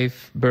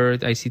 BM25,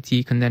 BERT,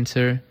 ICT,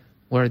 condenser.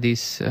 What are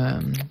these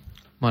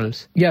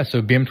models? Yeah,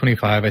 so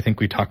BM25, I think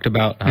we talked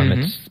about.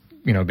 It's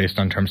based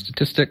on term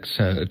statistics,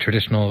 a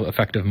traditional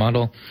effective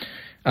model.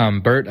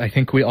 BERT, I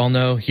think we all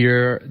know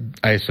here.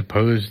 I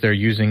suppose they're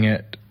using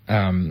it.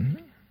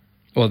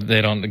 Well,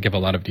 they don't give a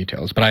lot of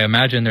details, but I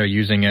imagine they're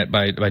using it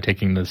by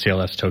taking the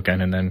CLS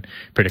token and then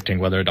predicting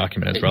whether a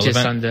document is relevant.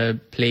 Just on the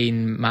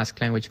plain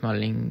mask language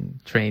modeling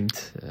trained,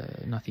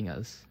 nothing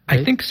else. Right?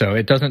 I think so.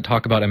 It doesn't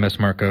talk about MS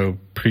Marco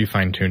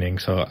pre-fine tuning,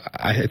 so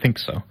I think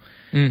so.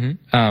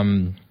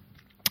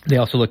 They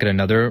also look at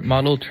another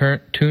model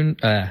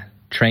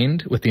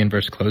trained with the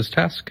inverse close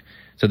task.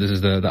 So this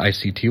is the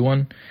ICT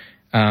one.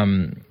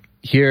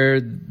 Here,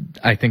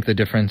 I think the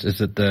difference is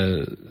that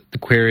the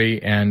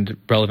query and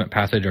relevant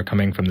passage are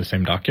coming from the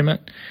same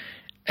document.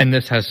 And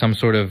this has some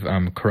sort of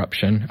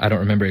corruption. I don't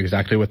remember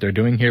exactly what they're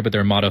doing here, but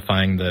they're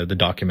modifying the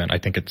document. I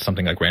think it's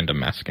something like random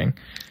masking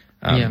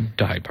to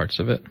hide parts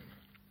of it.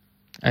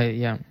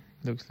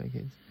 Looks like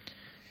it.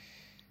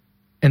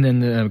 And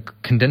then the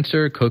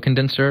condenser,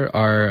 co-condenser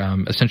are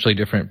essentially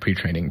different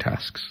pre-training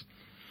tasks.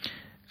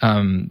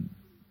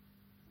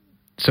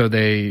 So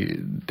they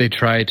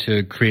try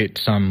to create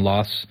some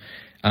loss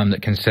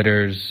that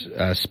considers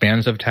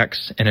spans of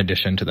text in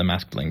addition to the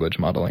masked language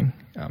modeling.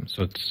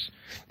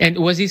 And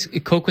was this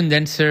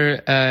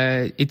co-condenser?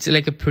 It's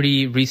like a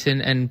pretty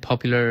recent and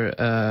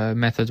popular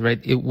method,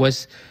 right?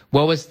 What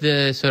was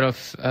the sort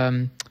of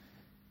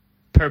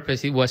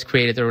purpose it was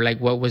created, or like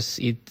what was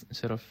it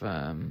sort of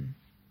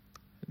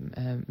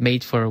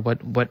made for?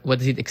 What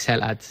does it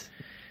excel at?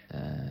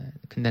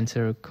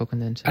 Condenser,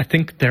 co-condenser? I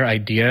think their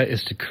idea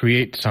is to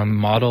create some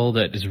model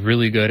that is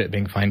really good at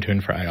being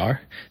fine-tuned for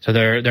IR. So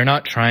they're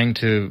not trying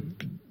to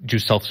do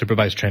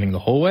self-supervised training the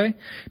whole way,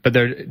 but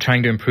they're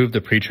trying to improve the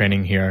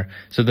pre-training here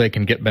so they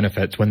can get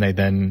benefits when they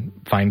then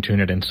fine-tune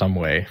it in some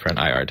way for an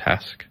IR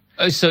task.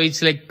 So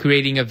it's like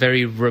creating a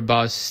very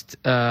robust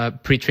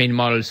pre-trained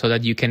model so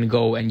that you can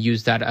go and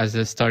use that as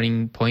a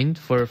starting point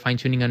for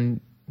fine-tuning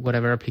on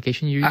whatever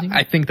application you're using?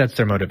 I think that's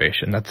their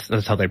motivation. That's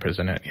how they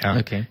present it. Yeah.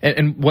 Okay.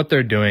 And what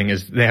they're doing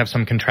is they have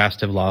some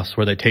contrastive loss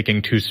where they're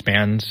taking two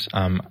spans,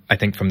 I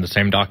think from the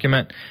same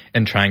document,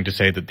 and trying to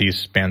say that these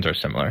spans are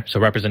similar. So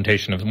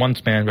representation of one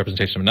span,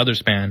 representation of another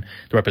span,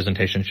 the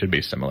representation should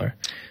be similar.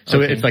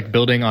 So It's like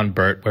building on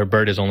BERT, where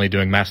BERT is only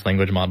doing mass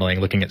language modeling,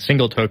 looking at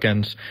single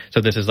tokens.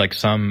 So this is like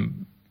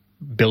some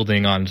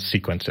building on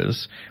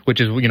sequences,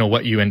 which is,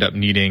 what you end up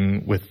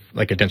needing with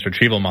like a dense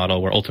retrieval model,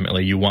 where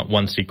ultimately you want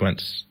one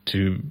sequence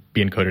to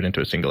be encoded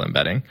into a single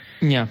embedding.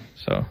 Yeah.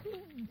 So.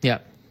 Yeah.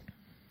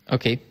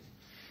 Okay.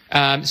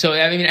 So,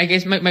 I mean, I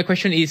guess my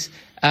question is,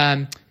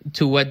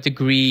 to what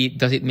degree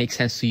does it make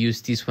sense to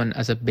use this one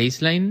as a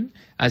baseline?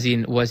 As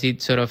in, was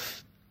it sort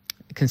of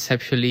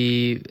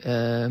conceptually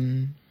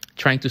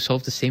trying to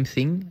solve the same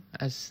thing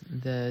as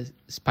the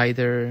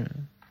spider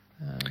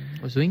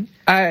was doing?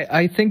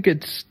 I think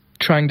it's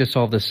trying to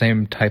solve the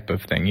same type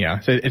of thing, yeah.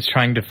 So it's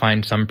trying to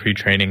find some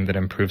pre-training that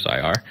improves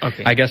IR.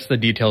 Okay. I guess the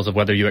details of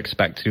whether you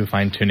expect to do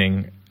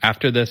fine-tuning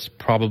after this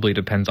probably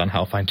depends on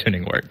how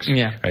fine-tuning works.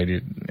 Yeah.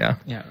 Right? Yeah.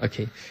 Yeah,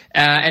 okay.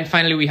 And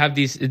finally, we have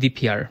this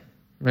DPR,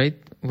 right?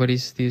 What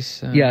is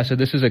this? Yeah, so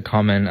this is a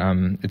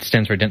common, it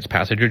stands for dense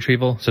passage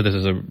retrieval. So this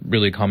is a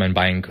really common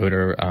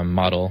bioencoder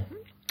model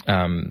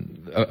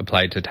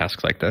applied to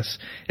tasks like this.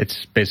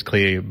 It's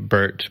basically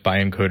BERT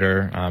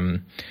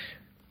bioencoder,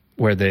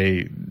 where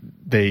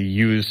they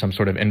use some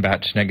sort of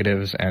in-batch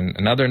negatives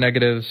and other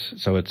negatives.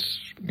 So it's,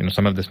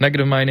 some of this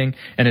negative mining,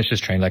 and it's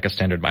just trained like a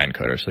standard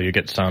bioencoder. So you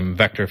get some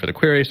vector for the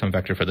query, some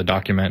vector for the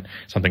document,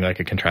 something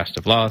like a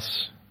contrastive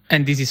loss.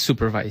 And this is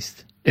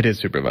supervised. It is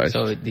supervised.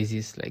 So this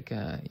is like,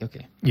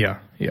 okay. Yeah,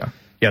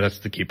 that's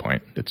the key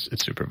point. It's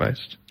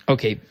supervised.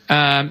 Okay.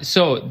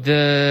 So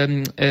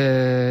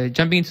the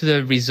jumping into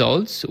the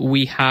results,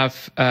 we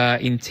have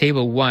in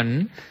table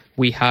 1,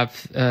 we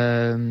have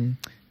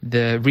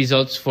the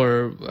results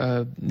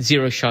for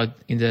zero shot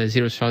in the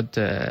zero shot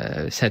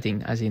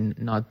setting, as in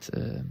not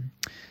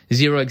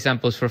zero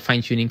examples for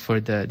fine tuning for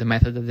the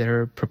method that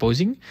they're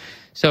proposing.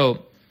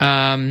 So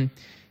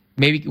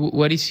maybe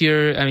what is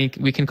your, I mean,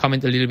 we can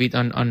comment a little bit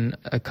on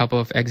a couple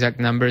of exact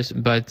numbers,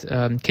 but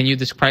can you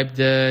describe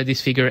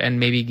this figure and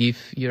maybe give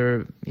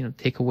your,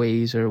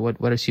 takeaways, or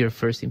what is your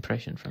first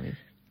impression from it?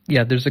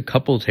 Yeah, there's a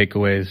couple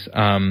takeaways.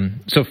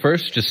 So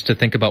first, just to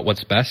think about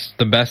what's best.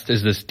 The best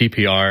is this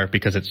DPR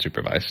because it's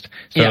supervised.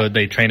 So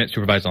they train it,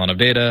 supervised a lot of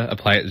data,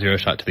 apply it zero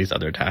shot to these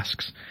other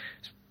tasks.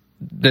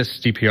 This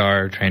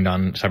DPR trained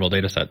on several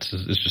data sets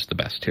is just the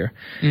best here.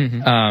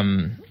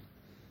 Mm-hmm.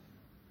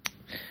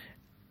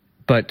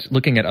 But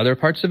looking at other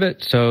parts of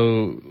it,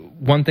 so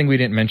one thing we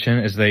didn't mention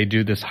is they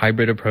do this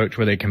hybrid approach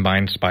where they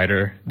combine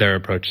Spider, their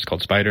approach is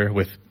called Spider,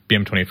 with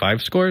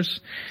BM25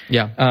 scores.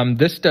 Yeah.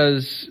 This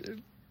does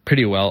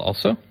pretty well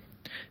also.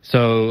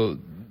 So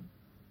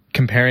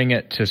comparing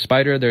it to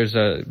Spider, there's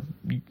an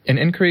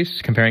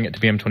increase. Comparing it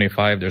to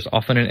BM25, there's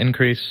often an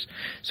increase.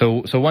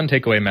 So one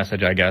takeaway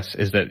message, I guess,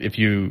 is that if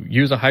you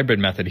use a hybrid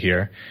method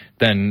here,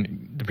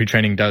 then the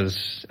pre-training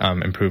does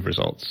improve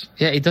results.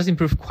 Yeah, it does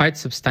improve quite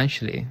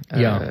substantially.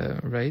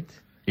 Right?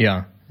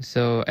 Yeah.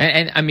 So,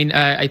 and I mean,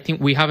 I think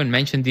we haven't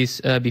mentioned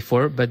this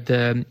before, but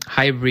the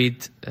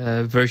hybrid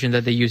version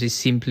that they use is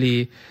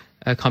simply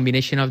a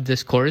combination of the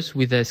scores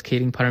with a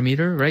scaling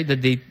parameter, right?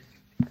 That they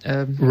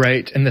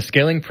right, and the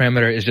scaling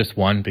parameter is just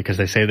one because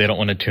they say they don't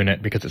want to tune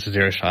it because it's a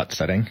zero shot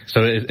setting.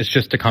 So it's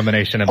just a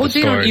combination of the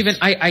scores. Don't even.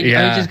 I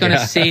was just gonna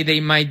say they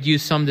might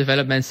use some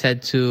development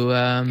set to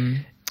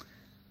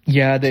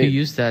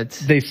use that.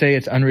 They say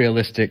it's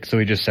unrealistic, so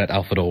we just set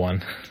alpha to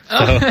 1.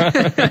 So.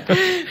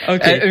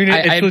 Okay, I mean,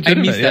 I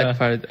missed that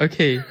part.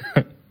 Okay.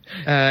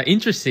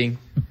 Interesting.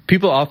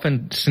 People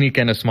often sneak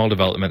in a small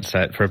development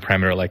set for a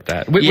parameter like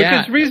that, which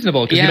is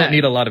reasonable because you don't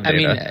need a lot of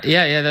data. I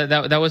mean,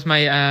 that was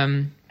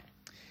my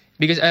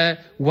because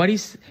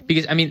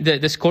I mean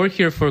the score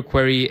here for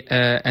query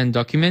and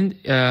document.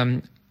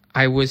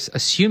 I was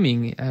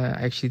assuming,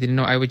 I actually didn't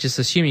know. I was just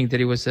assuming that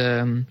it was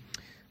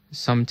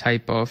some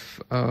type of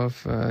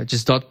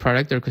just dot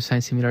product or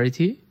cosine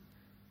similarity,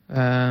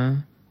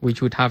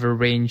 which would have a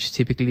range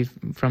typically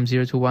from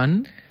 0 to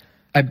 1.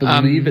 I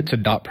believe it's a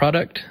dot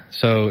product,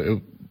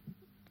 so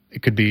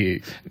it could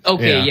be...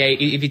 Okay,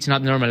 if it's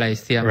not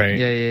normalized, Right.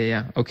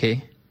 Yeah,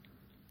 okay.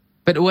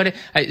 But I'm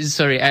just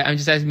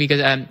asking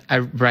because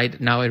right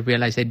now I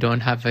realize I don't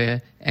have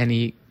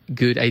any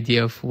good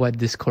idea of what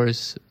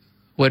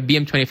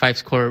BM25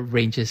 score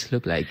ranges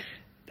look like.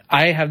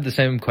 I have the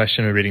same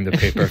question of reading the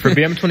paper. For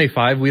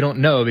BM25, we don't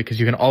know because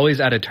you can always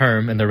add a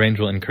term and the range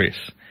will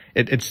increase.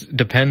 It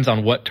depends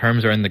on what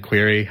terms are in the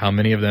query, how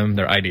many of them,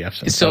 their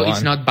IDFs, and so on.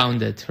 It's not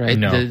bounded, right?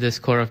 No. The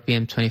score of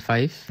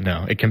BM25?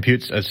 No, it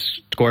computes a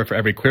score for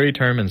every query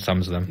term and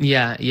sums them.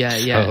 Yeah.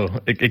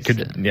 So it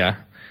could,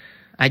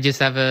 I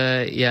just have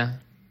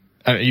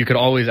you could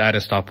always add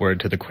a stop word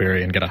to the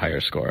query and get a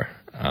higher score.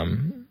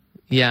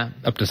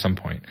 Up to some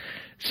point.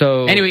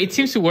 So anyway, it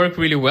seems to work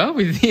really well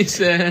with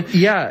this.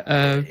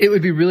 It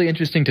would be really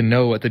interesting to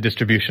know what the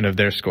distribution of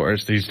their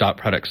scores, these dot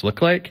products,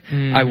 look like.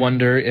 I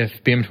wonder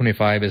if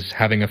BM25 is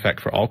having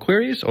effect for all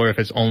queries or if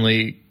it's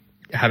only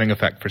having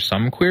effect for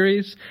some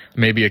queries.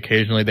 Maybe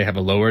occasionally they have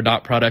a lower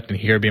dot product and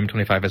here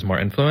BM25 has more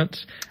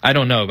influence. I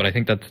don't know, but I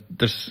think that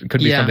this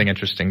could be something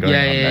interesting going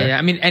on there. Yeah.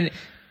 I mean, and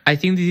I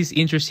think this is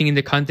interesting in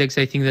the context.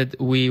 I think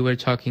that we were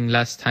talking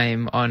last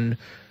time on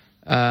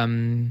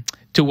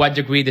to what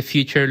degree the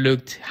future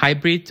looked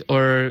hybrid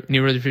or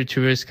neural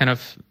retrievers kind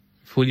of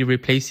fully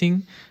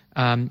replacing.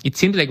 It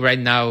seems like right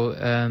now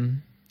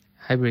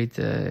hybrid.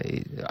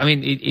 I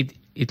mean,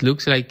 it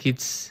looks like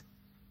it's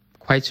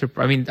quite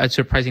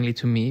surprisingly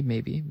to me.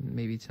 Maybe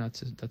it's not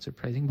that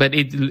surprising, but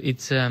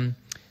it's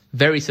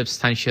very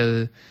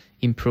substantial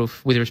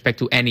improve with respect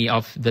to any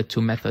of the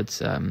two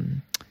methods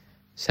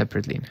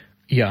separately.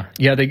 Yeah,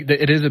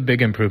 it is a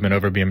big improvement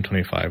over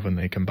BM25 when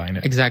they combine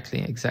it.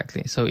 Exactly.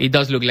 So it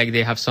does look like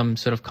they have some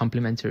sort of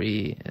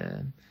complementary.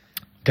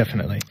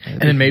 Definitely. And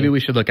then maybe we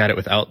should look at it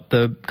without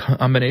the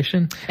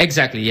combination.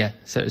 Exactly, yeah.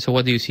 So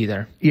what do you see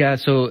there? Yeah,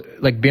 so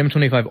like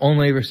BM25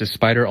 only versus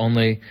Spider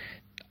only.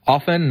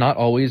 Often, not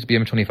always,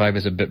 BM25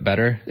 is a bit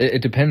better.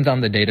 It depends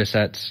on the data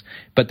sets,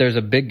 but there's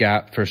a big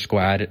gap for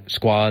squad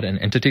and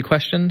entity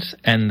questions,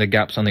 and the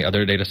gaps on the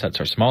other data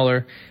sets are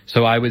smaller.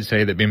 So I would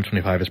say that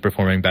BM25 is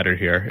performing better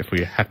here if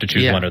we have to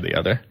choose one or the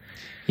other.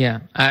 Yeah,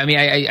 I mean,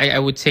 I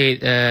would say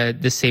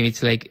the same.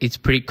 It's like it's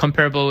pretty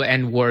comparable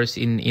and worse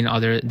in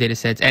other data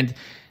sets. And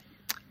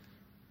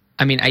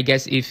I mean, I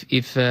guess if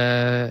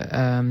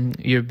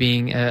you're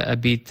being a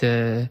bit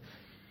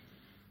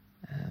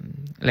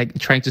like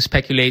trying to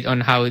speculate on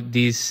how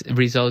these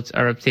results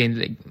are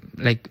obtained,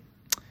 it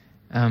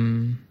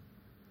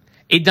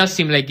does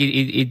seem like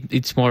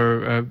it's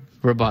more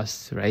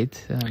robust,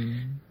 right? Do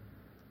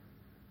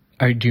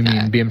you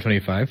mean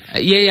BM25?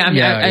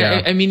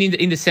 Yeah. I mean,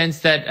 in the sense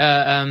that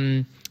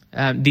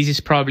this is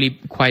probably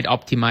quite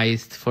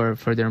optimized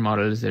for their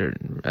models. They're,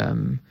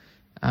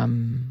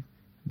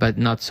 but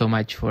not so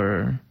much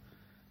for.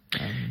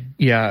 I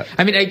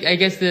mean, I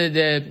guess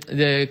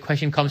the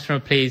question comes from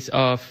a place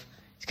of.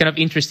 It's kind of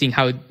interesting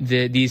how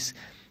this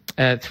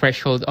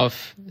threshold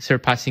of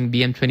surpassing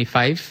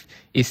BM25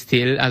 is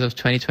still, as of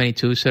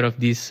 2022, sort of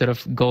this sort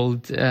of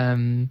gold, I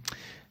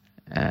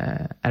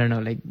don't know,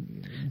 like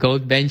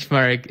gold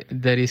benchmark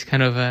that is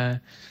kind of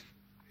a...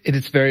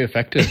 It's very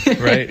effective,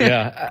 right?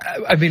 Yeah.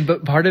 I mean,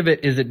 but part of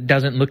it is it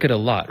doesn't look at a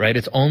lot, right?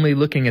 It's only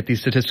looking at these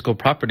statistical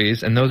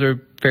properties, and those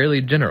are fairly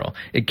general.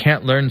 It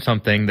can't learn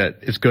something that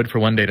is good for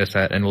one data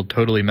set and will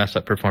totally mess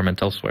up performance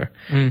elsewhere.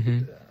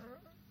 Mm-hmm.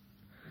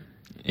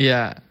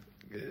 Yeah.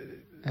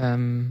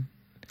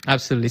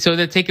 Absolutely. So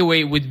the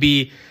takeaway would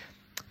be,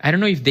 I don't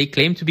know if they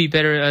claim to be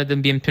better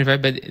than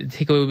BM25, but the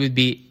takeaway would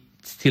be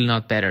still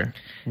not better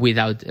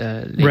without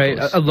labels. Right.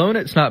 Alone,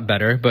 it's not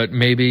better, but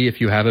maybe if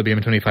you have a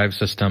BM25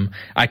 system,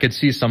 I could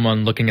see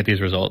someone looking at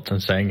these results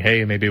and saying,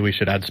 hey, maybe we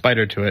should add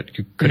Spider to it.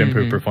 You could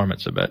improve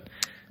performance a bit.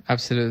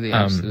 Absolutely.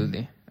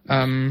 Absolutely.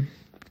 Yeah,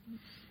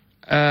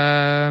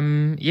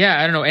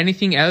 I don't know.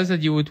 Anything else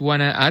that you would want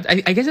to add?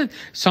 I guess that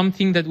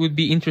something that would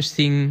be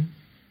interesting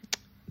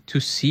to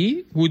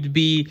see would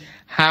be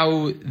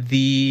how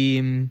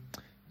the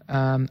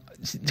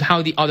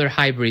other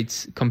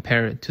hybrids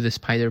compare to the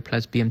Spider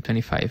plus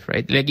BM25,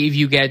 right? Like if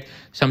you get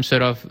some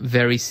sort of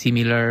very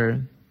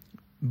similar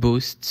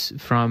boosts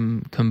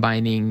from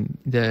combining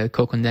the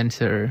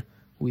co-condenser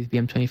with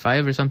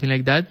BM25 or something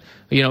like that,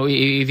 you know,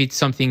 if it's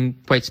something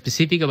quite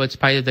specific about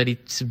Spider that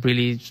it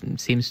really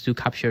seems to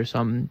capture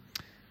some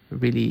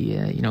really,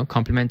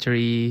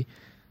 complementary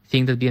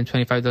thing that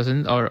BM25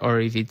 doesn't, or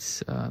if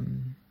it's,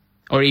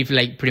 or if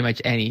like pretty much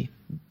any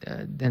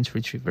dense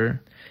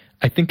retriever.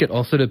 I think it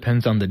also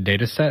depends on the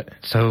data set.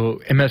 So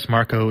MS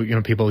Marco,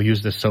 people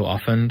use this so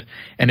often,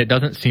 and it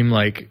doesn't seem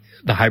like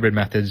the hybrid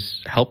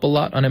methods help a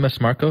lot on MS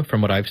Marco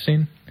from what I've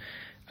seen,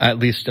 at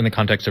least in the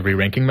context of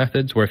re-ranking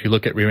methods, where if you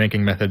look at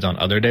re-ranking methods on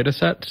other data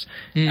sets,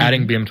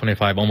 adding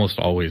BM25 almost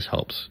always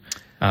helps.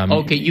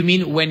 Okay, you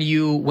mean when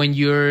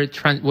you're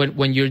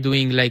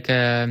doing like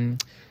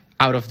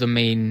out of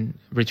domain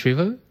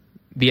retrieval,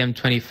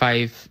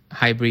 BM25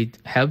 hybrid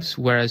helps,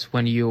 whereas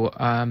when you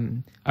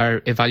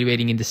are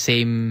evaluating in the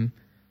same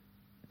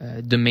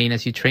domain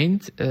as you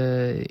trained,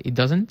 it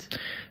doesn't?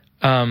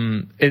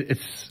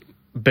 It's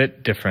a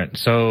bit different.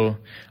 So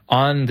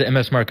on the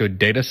MS Marco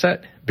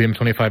dataset,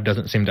 BM25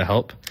 doesn't seem to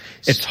help.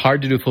 It's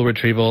hard to do full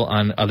retrieval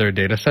on other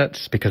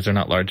datasets because they're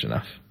not large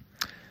enough.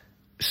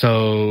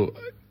 So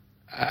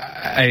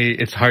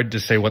it's hard to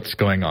say what's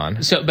going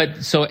on. So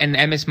in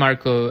MS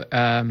Marco,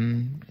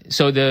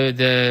 so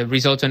the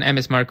results on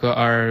MS Marco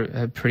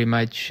are pretty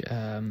much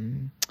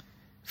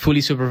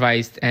fully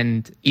supervised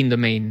and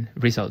in-domain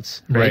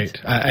results, right?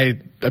 I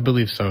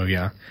believe so,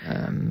 yeah.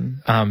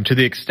 To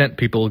the extent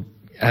people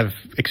have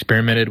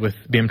experimented with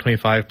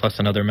BM25 plus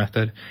another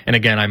method, and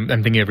again, I'm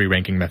thinking of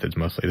re-ranking methods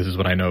mostly. This is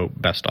what I know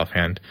best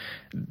offhand.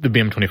 The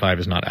BM25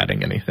 is not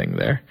adding anything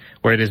there,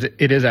 where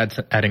it is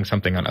adding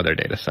something on other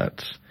data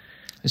sets.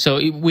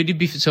 So would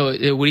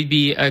it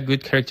be a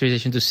good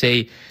characterization to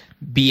say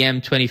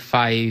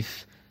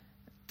BM25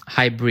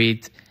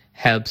 hybrid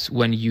helps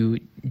when you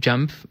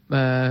jump,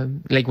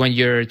 like when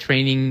your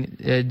training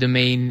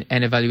domain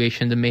and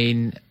evaluation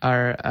domain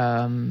are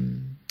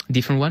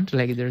different ones,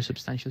 like there's a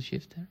substantial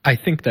shift there? I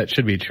think that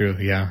should be true,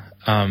 yeah.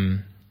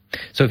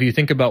 So if you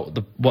think about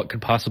what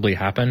could possibly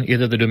happen,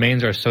 either the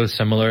domains are so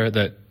similar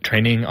that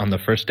training on the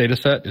first data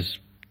set is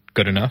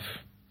good enough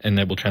and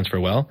it will transfer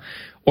well,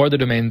 or the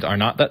domains are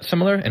not that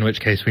similar, in which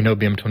case we know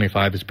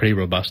BM25 is pretty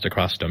robust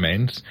across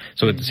domains,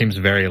 so it seems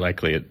very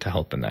likely to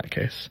help in that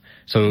case.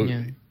 So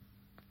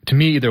to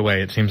me, either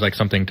way, it seems like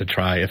something to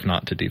try, if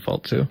not to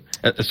default to,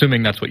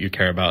 assuming that's what you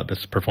care about,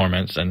 this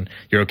performance, and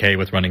you're okay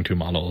with running two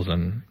models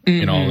and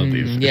all of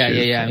these issues.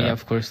 Yeah,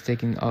 of course,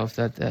 taking all of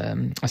that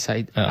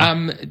aside.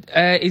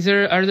 Are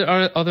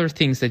there other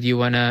things that you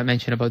want to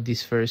mention about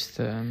this first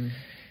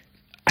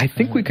I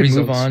think we could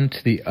results. move on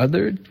to the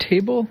other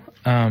table.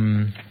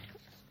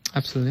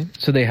 Absolutely.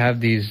 So they have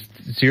these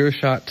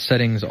zero-shot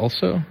settings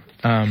also.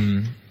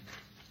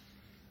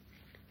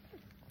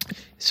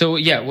 So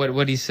yeah,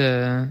 what is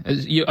are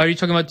you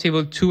talking about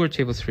table 2 or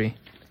table 3?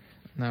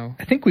 No.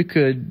 I think we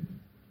could.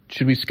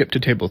 Should we skip to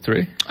table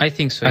 3? I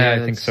think so. Yeah, I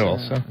think so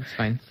also. That's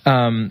fine.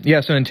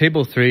 So in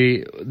table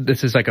 3,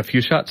 this is like a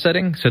few shot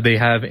setting. So they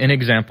have in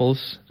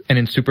examples and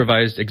in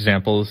supervised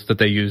examples that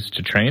they use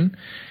to train.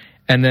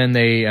 And then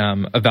they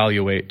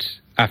evaluate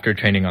after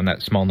training on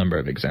that small number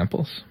of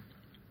examples.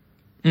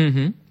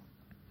 Mm-hmm.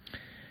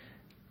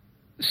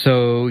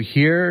 So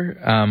here,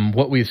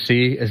 what we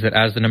see is that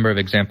as the number of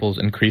examples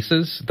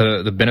increases,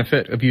 the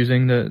benefit of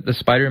using the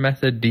spider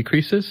method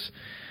decreases.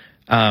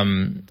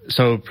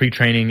 So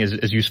pre-training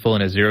is useful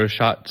in a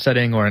zero-shot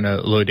setting or in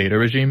a low data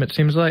regime, it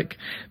seems like.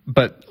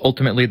 But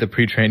ultimately, the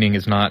pre-training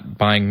is not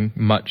buying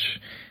much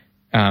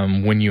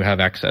when you have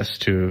access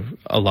to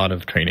a lot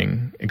of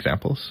training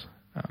examples.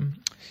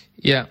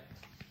 Yeah.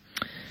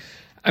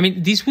 I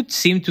mean, this would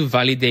seem to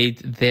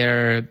validate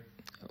the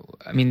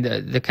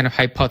kind of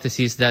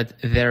hypothesis that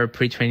their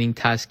pre-training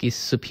task is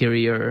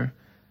superior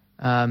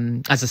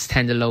as a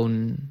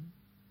standalone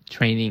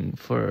training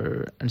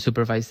for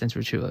unsupervised dense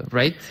retrieval,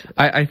 right?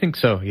 I think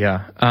so,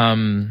 yeah.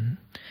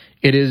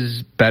 It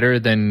is better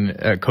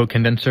than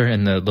co-condenser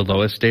in the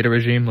lowest data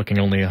regime, looking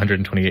only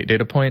 128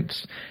 data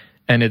points.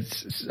 And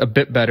it's a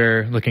bit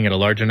better looking at a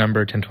larger number,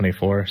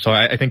 1024. So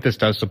I think this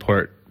does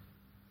support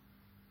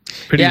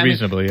pretty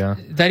reasonably, yeah.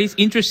 That is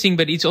interesting,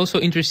 but it's also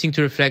interesting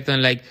to reflect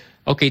on, like,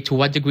 okay, to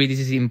what degree this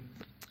is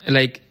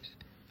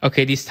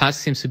okay, this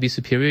task seems to be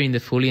superior in the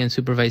fully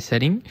unsupervised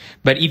setting.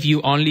 But if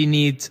you only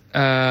need,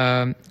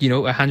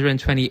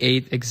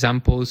 128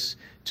 examples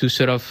to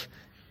sort of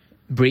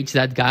bridge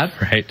that gap,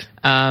 right?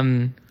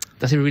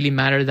 Does it really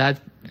matter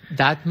that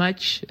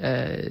much?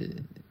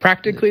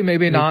 Practically,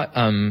 maybe not.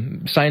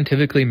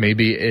 Scientifically,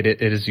 maybe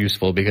it is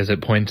useful because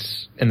it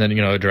points in the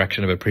a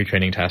direction of a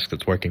pre-training task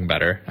that's working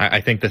better. I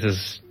think this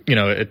is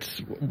it's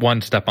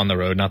one step on the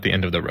road, not the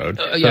end of the road.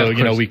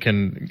 So we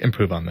can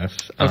improve on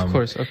this. Of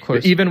course.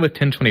 Even with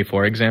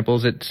 1024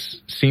 examples, it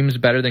seems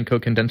better than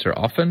co-condenser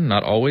often,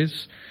 not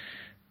always.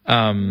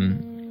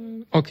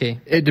 Okay.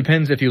 It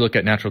depends if you look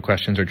at natural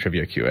questions or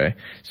trivia QA.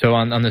 So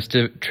on this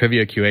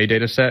trivia QA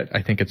data set,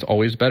 I think it's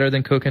always better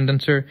than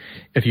co-condenser.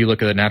 If you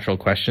look at the natural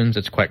questions,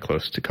 it's quite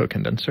close to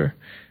co-condenser.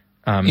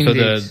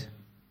 So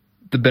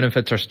the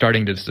benefits are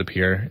starting to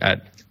disappear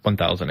at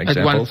 1,000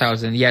 examples. At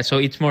 1,000, yeah. So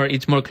it's more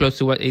close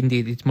to what,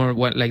 indeed, it's more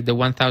what, like the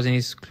 1,000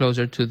 is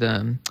closer to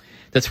the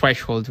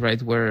threshold,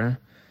 right? Where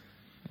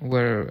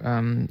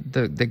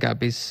the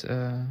gap is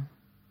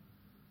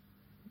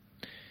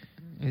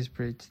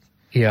bridged.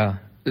 Yeah.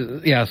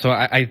 Yeah, so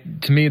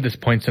to me, this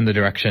points in the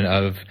direction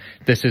of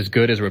this is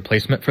good as a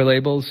replacement for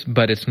labels,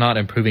 but it's not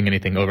improving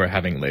anything over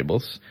having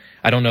labels.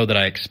 I don't know that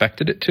I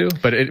expected it to,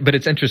 but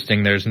it's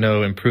interesting. There's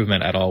no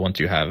improvement at all once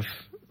you have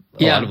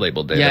a lot of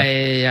labeled data.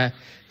 Yeah.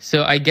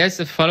 So I guess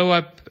a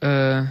follow-up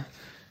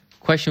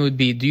question would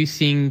be: do you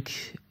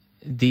think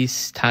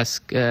this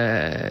task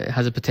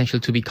has a potential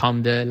to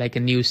become a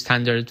new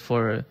standard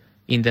for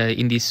in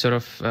this sort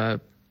of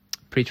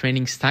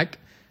pre-training stack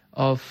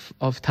of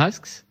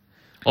tasks?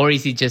 Or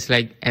is it just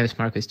like MS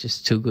Marco is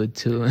just too good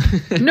to?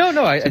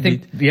 No. I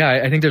think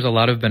there's a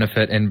lot of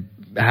benefit in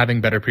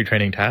having better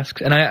pre-training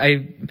tasks, and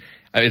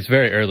it's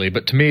very early,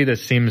 but to me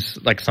this seems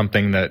like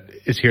something that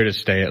is here to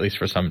stay at least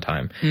for some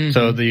time. Mm-hmm.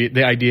 So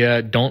the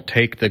idea: don't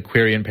take the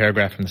query and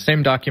paragraph from the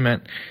same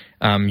document,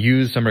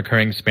 use some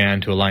recurring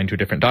span to align two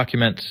different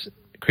documents,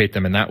 create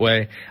them in that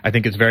way. I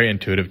think it's very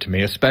intuitive to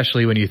me,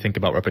 especially when you think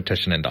about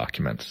repetition in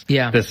documents.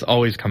 Yeah. This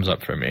always comes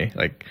up for me.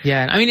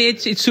 Yeah, I mean,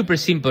 it's super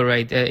simple,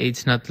 right?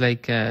 It's not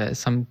like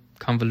some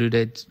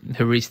convoluted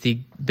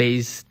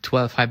heuristic-based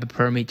 12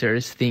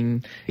 hyperparameters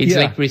thing. It's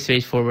pretty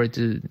straightforward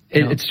to...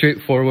 It's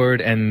straightforward,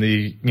 and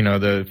the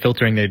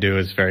filtering they do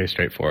is very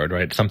straightforward,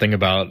 right? Something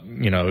about,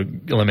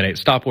 eliminate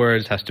stop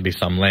words, has to be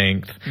some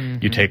length.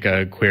 Mm-hmm. You take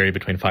a query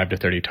between 5 to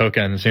 30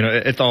 tokens.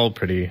 It's all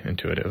pretty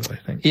intuitive, I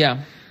think. Yeah.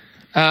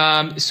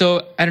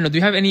 So I don't know. Do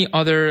you have any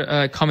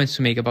other comments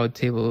to make about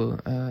table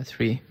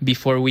 3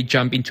 before we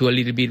jump into a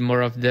little bit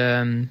more of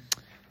the?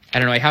 I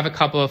don't know. I have a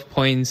couple of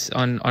points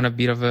on a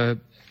bit of a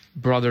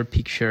broader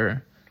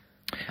picture.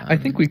 I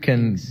think we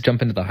can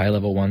jump into the high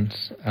level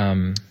ones.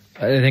 I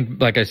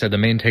think, like I said, the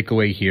main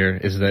takeaway here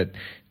is that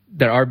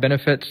there are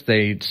benefits.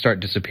 They start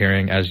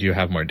disappearing as you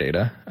have more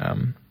data.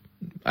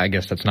 I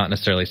guess that's not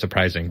necessarily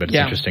surprising, but it's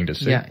interesting to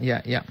see.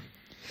 Yeah.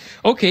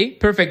 Okay,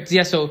 perfect.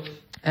 Yeah. So.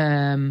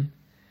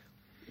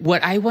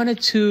 What I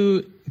wanted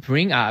to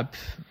bring up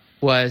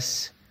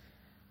was,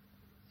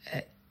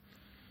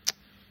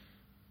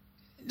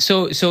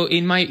 so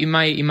in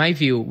my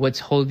view, what's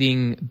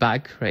holding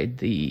back, right,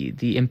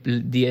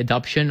 the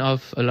adoption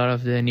of a lot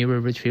of the neural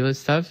retrieval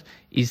stuff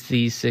is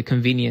this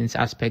convenience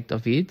aspect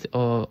of it,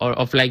 or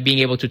of being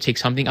able to take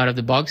something out of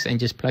the box and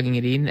just plugging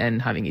it in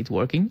and having it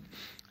working,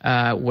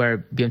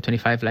 where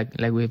BM25,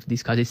 like we've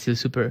discussed, is still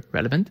super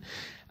relevant.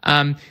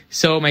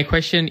 So my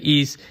question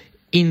is,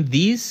 in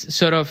this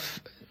sort of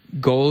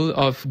goal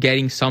of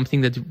getting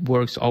something that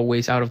works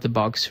always out of the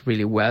box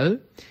really well,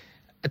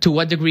 to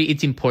what degree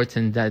it's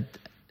important that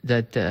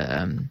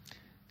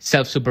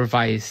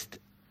self-supervised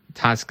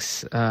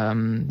tasks,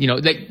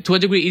 to what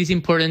degree it is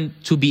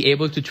important to be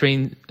able to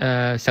train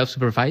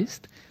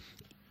self-supervised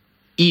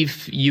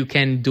if you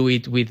can do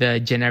it with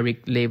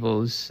generic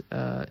labels.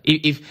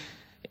 You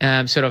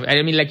guys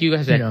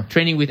said,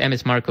 training with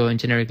MS Marco and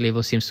generic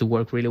labels seems to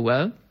work really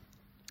well.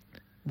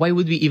 Why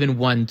would we even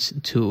want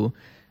to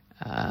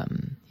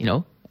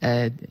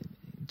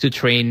to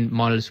train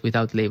models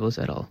without labels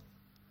at all?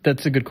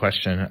 That's a good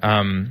question.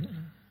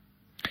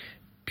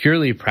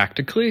 Purely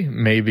practically,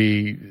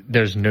 maybe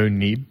there's no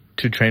need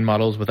to train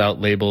models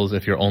without labels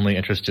if your only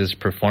interest is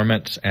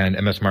performance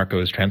and MS Marco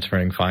is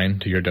transferring fine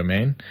to your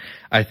domain.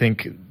 I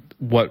think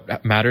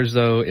what matters,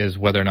 though, is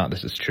whether or not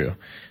this is true.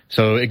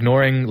 So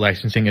ignoring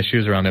licensing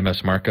issues around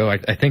MS Marco,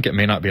 I think it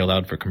may not be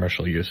allowed for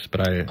commercial use,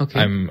 but I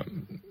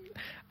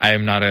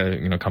am not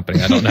a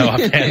company. I don't know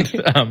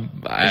offhand.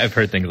 I've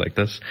heard things like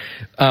this.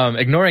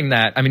 Ignoring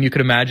that, I mean, you could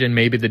imagine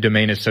maybe the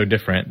domain is so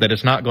different that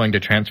it's not going to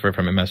transfer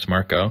from MS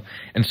Marco.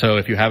 And so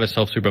if you have a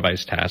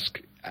self-supervised task,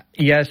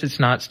 yes, it's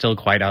not still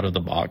quite out of the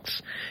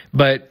box,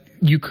 but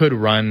you could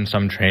run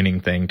some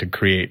training thing to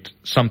create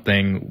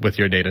something with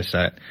your data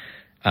set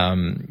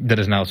that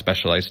is now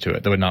specialized to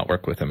it that would not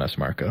work with MS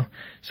Marco.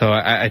 So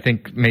I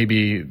think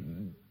maybe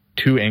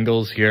two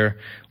angles here.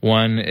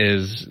 One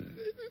is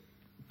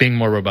being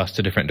more robust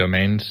to different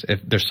domains. If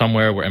there's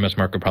somewhere where MS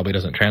Marco probably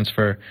doesn't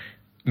transfer,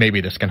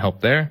 maybe this can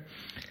help there.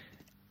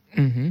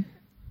 Mm-hmm.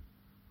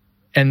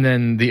 And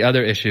then the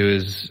other issue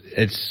is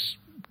it's,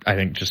 I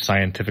think, just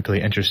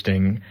scientifically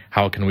interesting.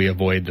 How can we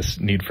avoid this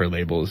need for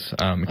labels?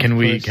 Can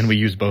we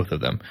use both of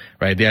them?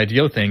 Right. The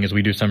ideal thing is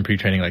we do some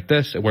pre-training like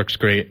this. It works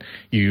great.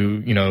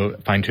 You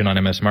fine tune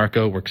on MS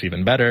Marco, works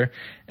even better.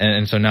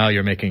 And so now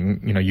you're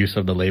making, use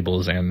of the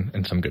labels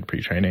and some good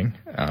pre-training.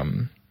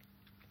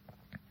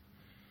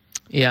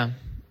 Yeah.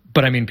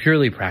 But I mean,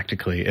 purely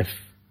practically, if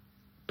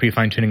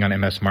pre-fine tuning on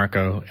MS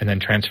Marco and then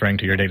transferring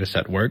to your data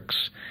set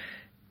works,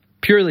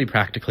 purely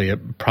practically,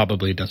 it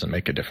probably doesn't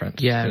make a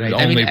difference. Yeah, right.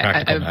 Only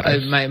practical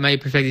matters. My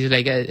perspective is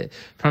like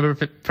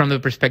from the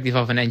perspective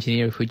of an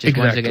engineer who just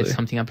wants to get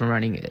something up and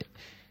running.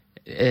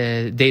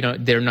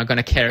 They're not going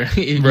to care if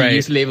you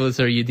use labels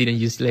or you didn't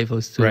use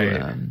labels to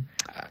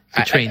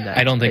train that.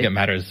 I don't think it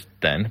matters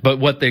then. But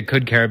what they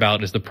could care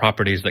about is the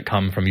properties that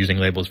come from using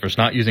labels versus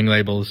not using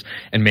labels.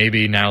 And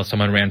maybe now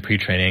someone ran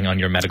pre-training on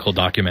your medical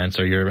documents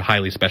or your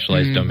highly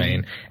specialized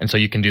domain. And so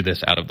you can do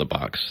this out of the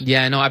box.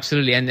 Yeah, no,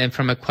 absolutely. And then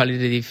from a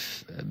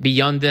qualitative,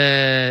 beyond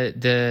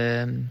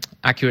the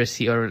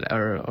accuracy or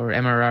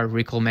MRR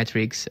recall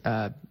metrics,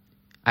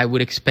 I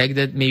would expect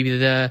that maybe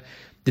the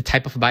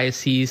type of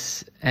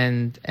biases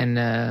and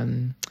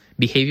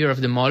behavior of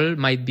the model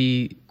might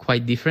be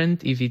quite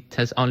different if it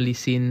has only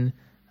seen,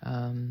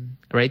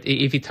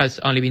 if it has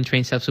only been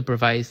trained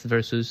self-supervised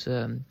versus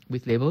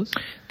with labels.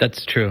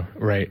 That's true,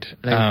 right.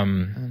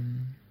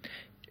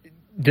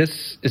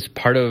 This is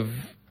part of...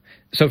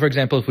 So, for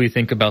example, if we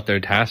think about their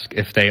task,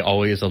 if they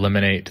always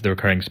eliminate the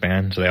recurring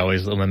span, so they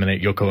always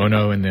eliminate Yoko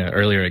Ono in the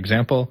earlier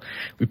example,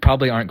 we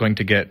probably aren't going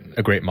to get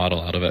a great model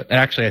out of it. And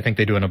actually, I think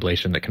they do an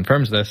ablation that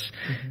confirms this,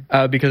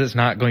 because it's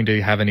not going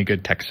to have any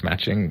good text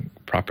matching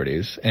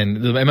properties. And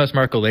the MS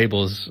Marco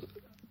labels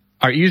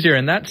are easier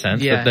in that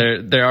sense,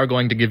 that they are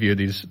going to give you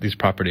these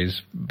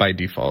properties by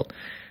default.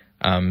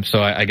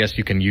 So I guess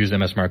you can use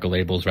MS Marco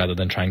labels rather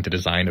than trying to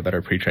design a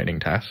better pre-training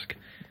task.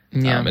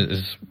 Yeah.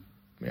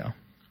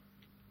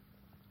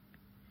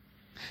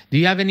 Do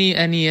you have any?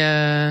 I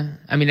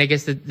mean, I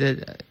guess do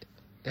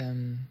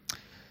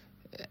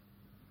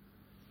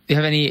you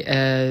have any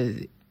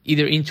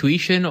either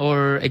intuition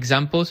or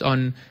examples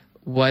on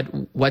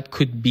what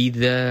could be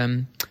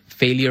the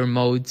failure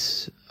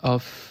modes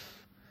of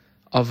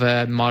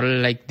a model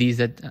like this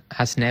that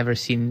has never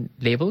seen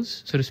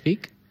labels, so to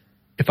speak?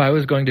 If I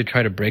was going to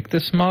try to break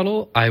this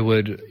model, I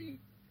would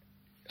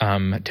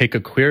take a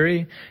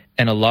query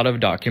and a lot of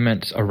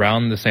documents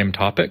around the same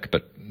topic,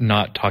 but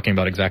not talking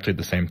about exactly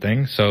the same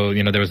thing. So,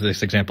 there was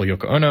this example,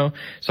 Yoko Ono.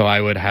 So I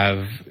would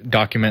have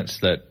documents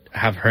that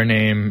have her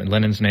name and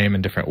Lennon's name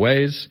in different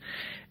ways.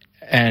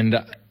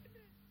 And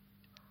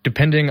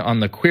depending on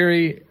the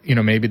query,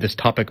 maybe this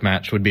topic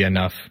match would be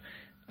enough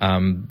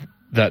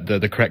that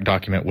the correct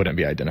document wouldn't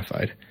be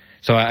identified.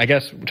 So I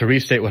guess to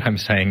restate what I'm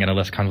saying in a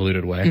less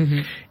convoluted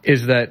way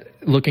is that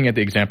looking at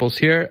the examples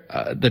here,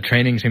 the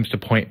training seems to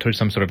point to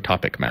some sort of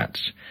topic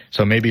match.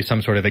 So maybe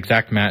some sort of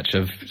exact match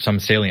of some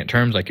salient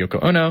terms like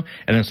Yoko Ono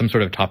and then some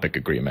sort of topic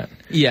agreement.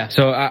 Yeah.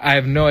 So I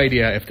have no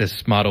idea if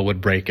this model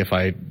would break if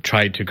I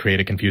tried to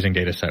create a confusing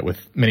data set with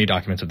many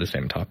documents of the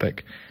same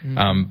topic.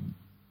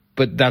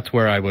 But that's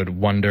where I would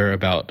wonder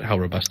about how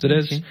robust it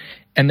is.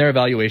 And their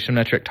evaluation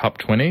metric, top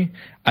 20,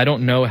 I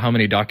don't know how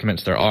many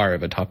documents there are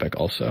of a topic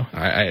also.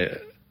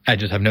 I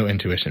just have no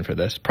intuition for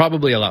this.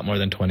 Probably a lot more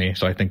than 20,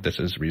 so I think this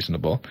is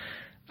reasonable.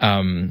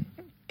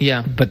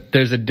 But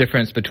there's a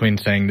difference between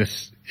saying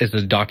this is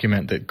a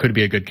document that could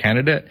be a good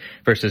candidate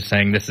versus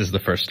saying this is the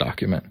first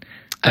document.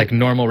 Like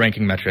normal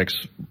ranking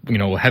metrics,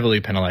 will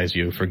heavily penalize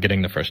you for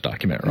getting the first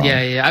document wrong.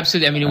 Yeah,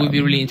 absolutely. I mean, it would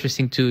be really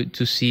interesting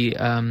to see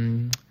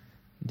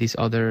these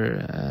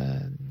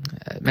other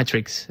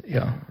metrics,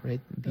 right,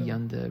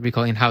 beyond the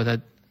recall and how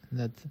that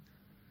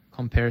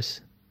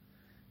compares.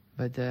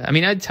 But I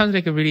mean, it sounds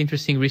like a really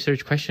interesting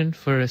research question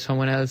for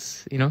someone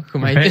else, who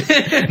might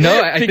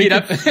No, I think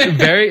it's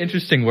very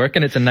interesting work,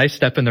 and it's a nice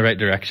step in the right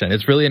direction.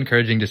 It's really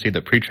encouraging to see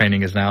that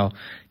pre-training is now,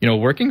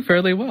 working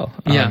fairly well.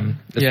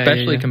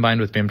 Especially combined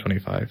with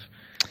BM25.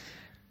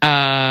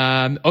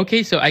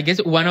 Okay, so I guess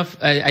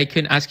I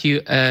can ask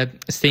you,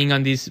 staying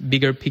on this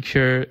bigger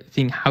picture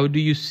thing, how do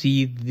you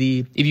see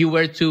if you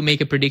were to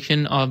make a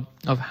prediction of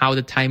how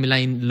the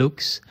timeline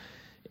looks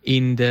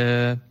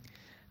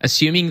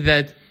assuming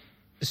that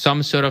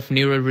some sort of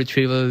neural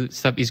retrieval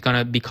stuff is going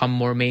to become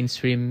more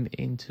mainstream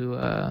into,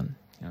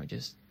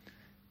 just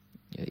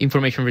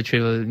information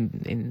retrieval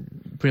in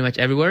pretty much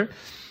everywhere.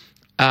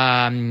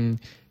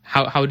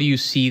 How do you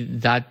see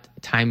that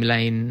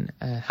timeline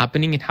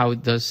happening, and how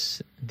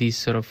does this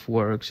sort of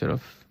work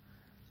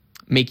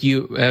make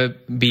you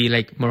be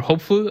like more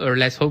hopeful or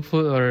less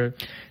hopeful? Or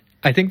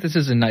I think this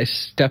is a nice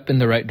step in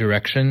the right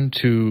direction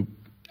to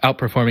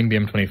outperforming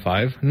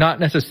BM25, not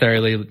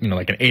necessarily,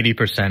 like an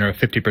 80% or a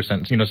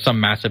 50%, some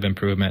massive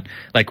improvement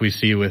like we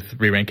see with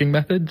re-ranking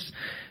methods.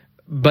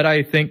 But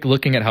I think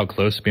looking at how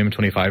close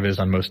BM25 is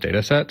on most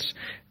data sets,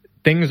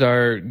 things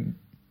are,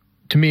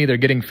 to me, they're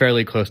getting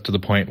fairly close to the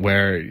point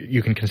where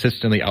you can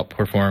consistently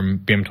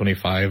outperform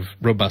BM25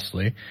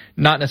 robustly,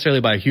 not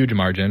necessarily by a huge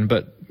margin,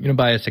 but,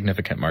 by a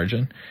significant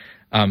margin.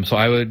 So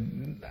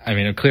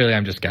clearly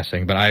I'm just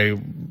guessing, but I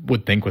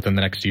would think within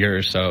the next year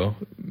or so,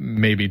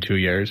 maybe 2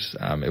 years,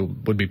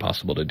 it would be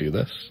possible to do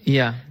this.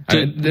 Yeah.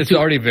 It's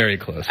already very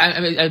close.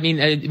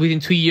 Within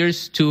 2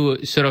 years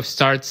to sort of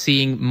start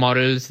seeing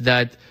models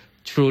that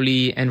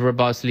truly and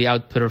robustly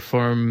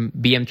outperform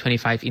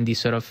BM25 in this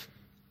sort of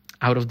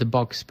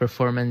out-of-the-box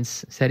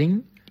performance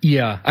setting?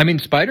 Yeah.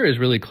 Spider is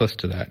really close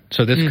to that.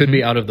 So this could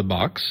be out of the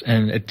box,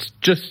 and it's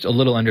just a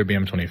little under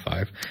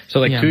BM25.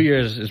 So 2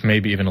 years is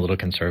maybe even a little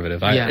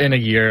conservative. In a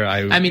year,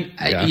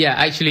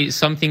 actually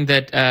something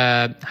that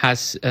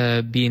has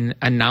been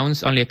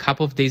announced only a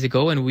couple of days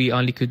ago, and we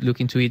only could look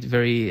into it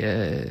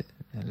very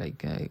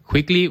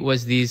quickly,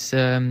 was this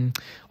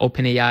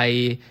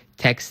OpenAI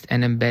text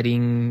and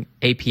embedding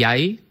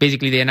API.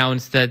 Basically, they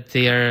announced that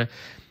they are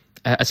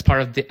as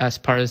part of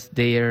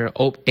their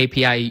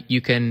API,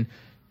 you can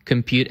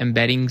compute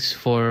embeddings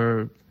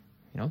for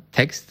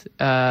text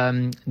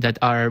that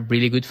are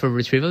really good for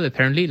retrieval,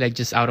 apparently,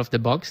 just out of the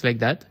box like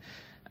that.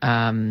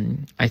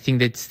 I think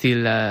that's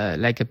still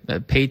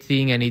a paid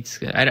thing, and it's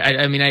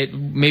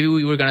maybe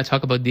we were going to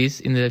talk about this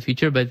in the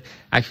future, but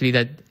actually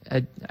that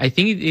I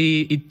think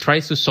it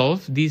tries to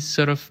solve this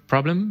sort of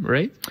problem,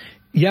 right?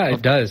 Yeah,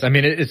 it does.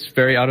 It's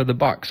very out of the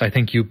box. I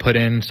think you put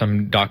in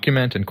some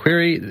document and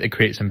query, it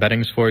creates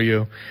embeddings for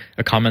you.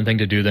 A common thing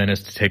to do then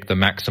is to take the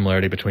max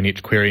similarity between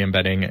each query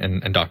embedding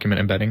and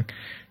document embedding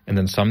and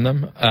then sum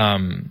them.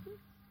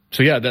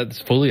 So yeah,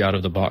 that's fully out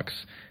of the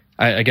box.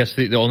 I guess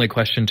the only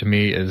question to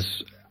me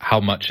is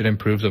how much it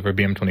improves over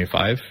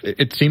BM25.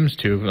 It seems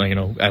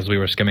to, as we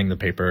were skimming the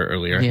paper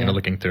earlier,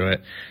 looking through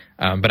it.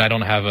 But I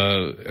don't have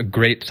a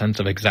great sense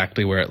of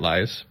exactly where it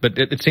lies. But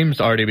it seems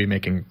to already be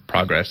making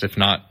progress, if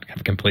not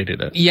have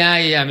completed it. Yeah.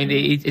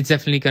 It's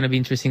definitely going to be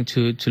interesting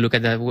to look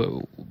at that.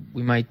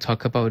 We might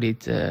talk about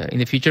it in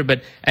the future.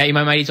 But in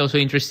my mind, it's also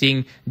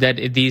interesting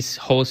that this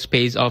whole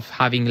space of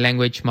having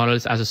language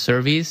models as a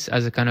service,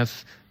 as a kind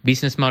of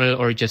business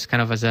model, or just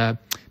kind of as a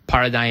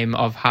paradigm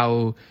of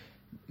how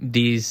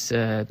these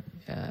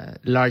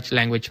large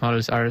language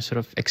models are sort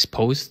of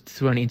exposed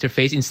through an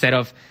interface instead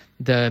of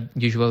the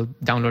usual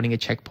downloading a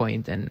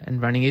checkpoint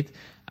and running it.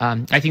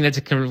 I think that's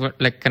a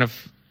kind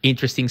of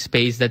interesting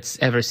space that's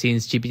ever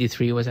since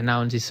GPT-3 was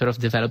announced is sort of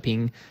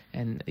developing,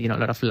 and a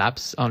lot of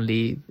labs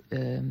only,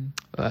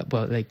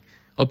 OpenAI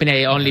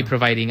only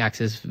providing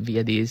access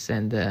via this.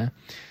 And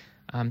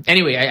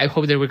anyway, I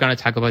hope that we're going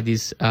to talk about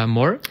this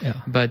more. Yeah.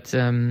 But I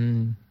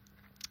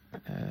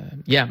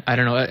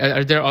don't know.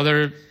 Are there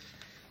other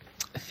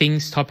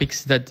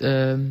topics that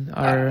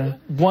are...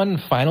 One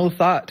final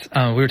thought.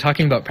 We were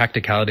talking about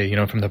practicality,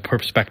 from the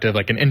perspective,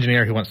 like an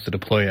engineer who wants to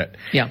deploy it.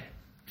 Yeah.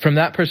 From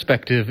that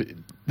perspective,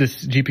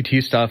 this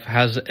GPT stuff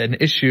has an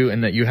issue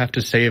in that you have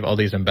to save all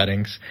these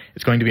embeddings.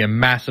 It's going to be a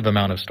massive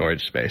amount of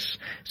storage space.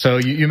 So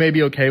you may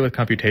be okay with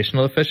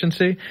computational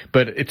efficiency,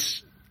 but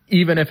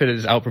even if it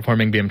is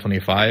outperforming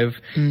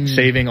BM25,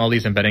 saving all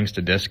these embeddings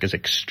to disk is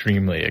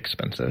extremely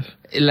expensive.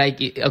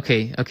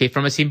 Okay.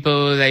 From a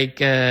simple,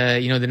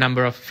 the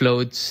number of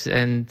floats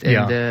and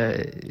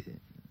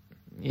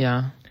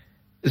yeah.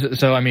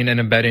 So, an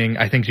embedding,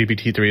 I think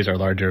GPT-3s are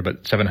larger,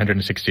 but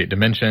 768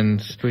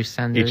 dimensions. Pretty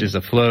standard. Each is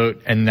a float.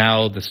 And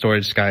now the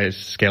storage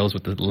scales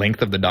with the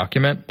length of the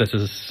document. This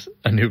is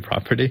a new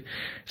property.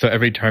 So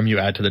every term you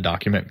add to the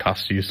document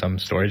costs you some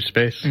storage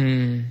space.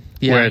 Yeah.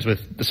 Whereas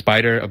with the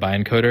Spider, a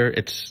biencoder,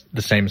 it's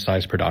the same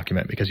size per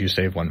document because you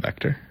save one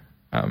vector.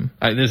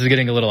 This is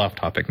getting a little off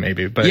topic,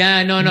 maybe, but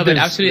but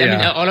absolutely.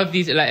 Yeah. All of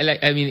these,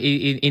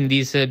 in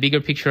this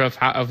bigger picture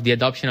of the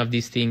adoption of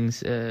these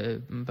things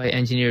by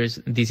engineers,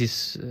 this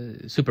is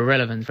super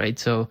relevant, right?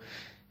 So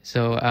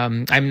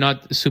I'm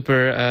not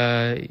super,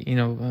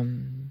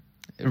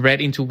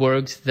 read into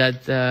works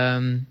that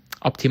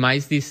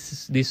optimize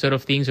these sort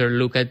of things or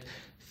look at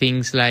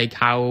things like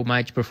how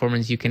much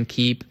performance you can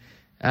keep.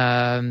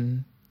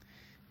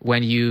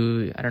 When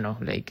you,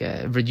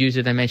 reduce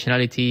the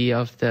dimensionality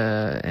of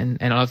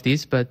and all of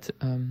this, but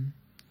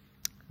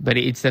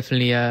it's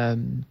definitely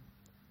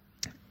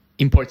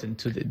important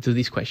to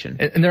this question.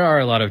 And there are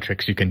a lot of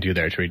tricks you can do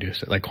there to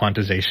reduce it, like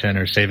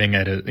quantization or saving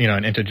it,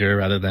 an integer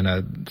rather than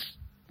a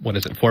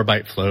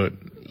 4-byte float.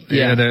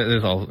 Yeah,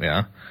 there's all,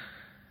 yeah.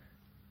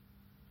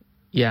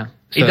 Yeah,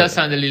 so, it does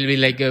sound a little bit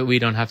like we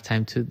don't have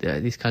time to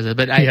discuss it,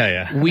 but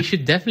we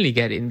should definitely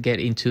get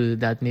into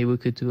that. Maybe we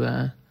could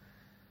do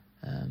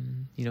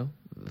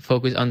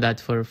focus on that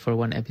for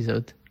one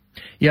episode.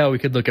 Yeah, we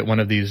could look at one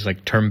of these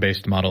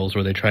term-based models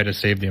where they try to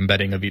save the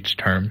embedding of each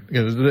term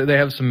because they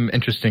have some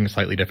interesting,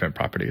 slightly different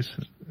properties.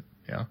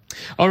 Yeah.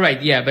 All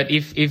right. Yeah. But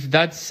if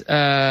that's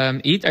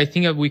it, I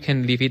think we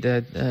can leave it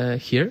at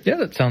here. Yeah,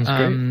 that sounds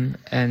great.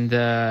 And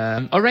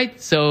all right.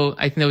 So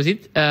I think that was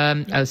it.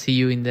 I'll see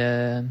you in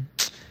the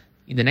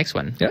next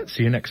one. Yeah.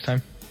 See you next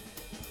time.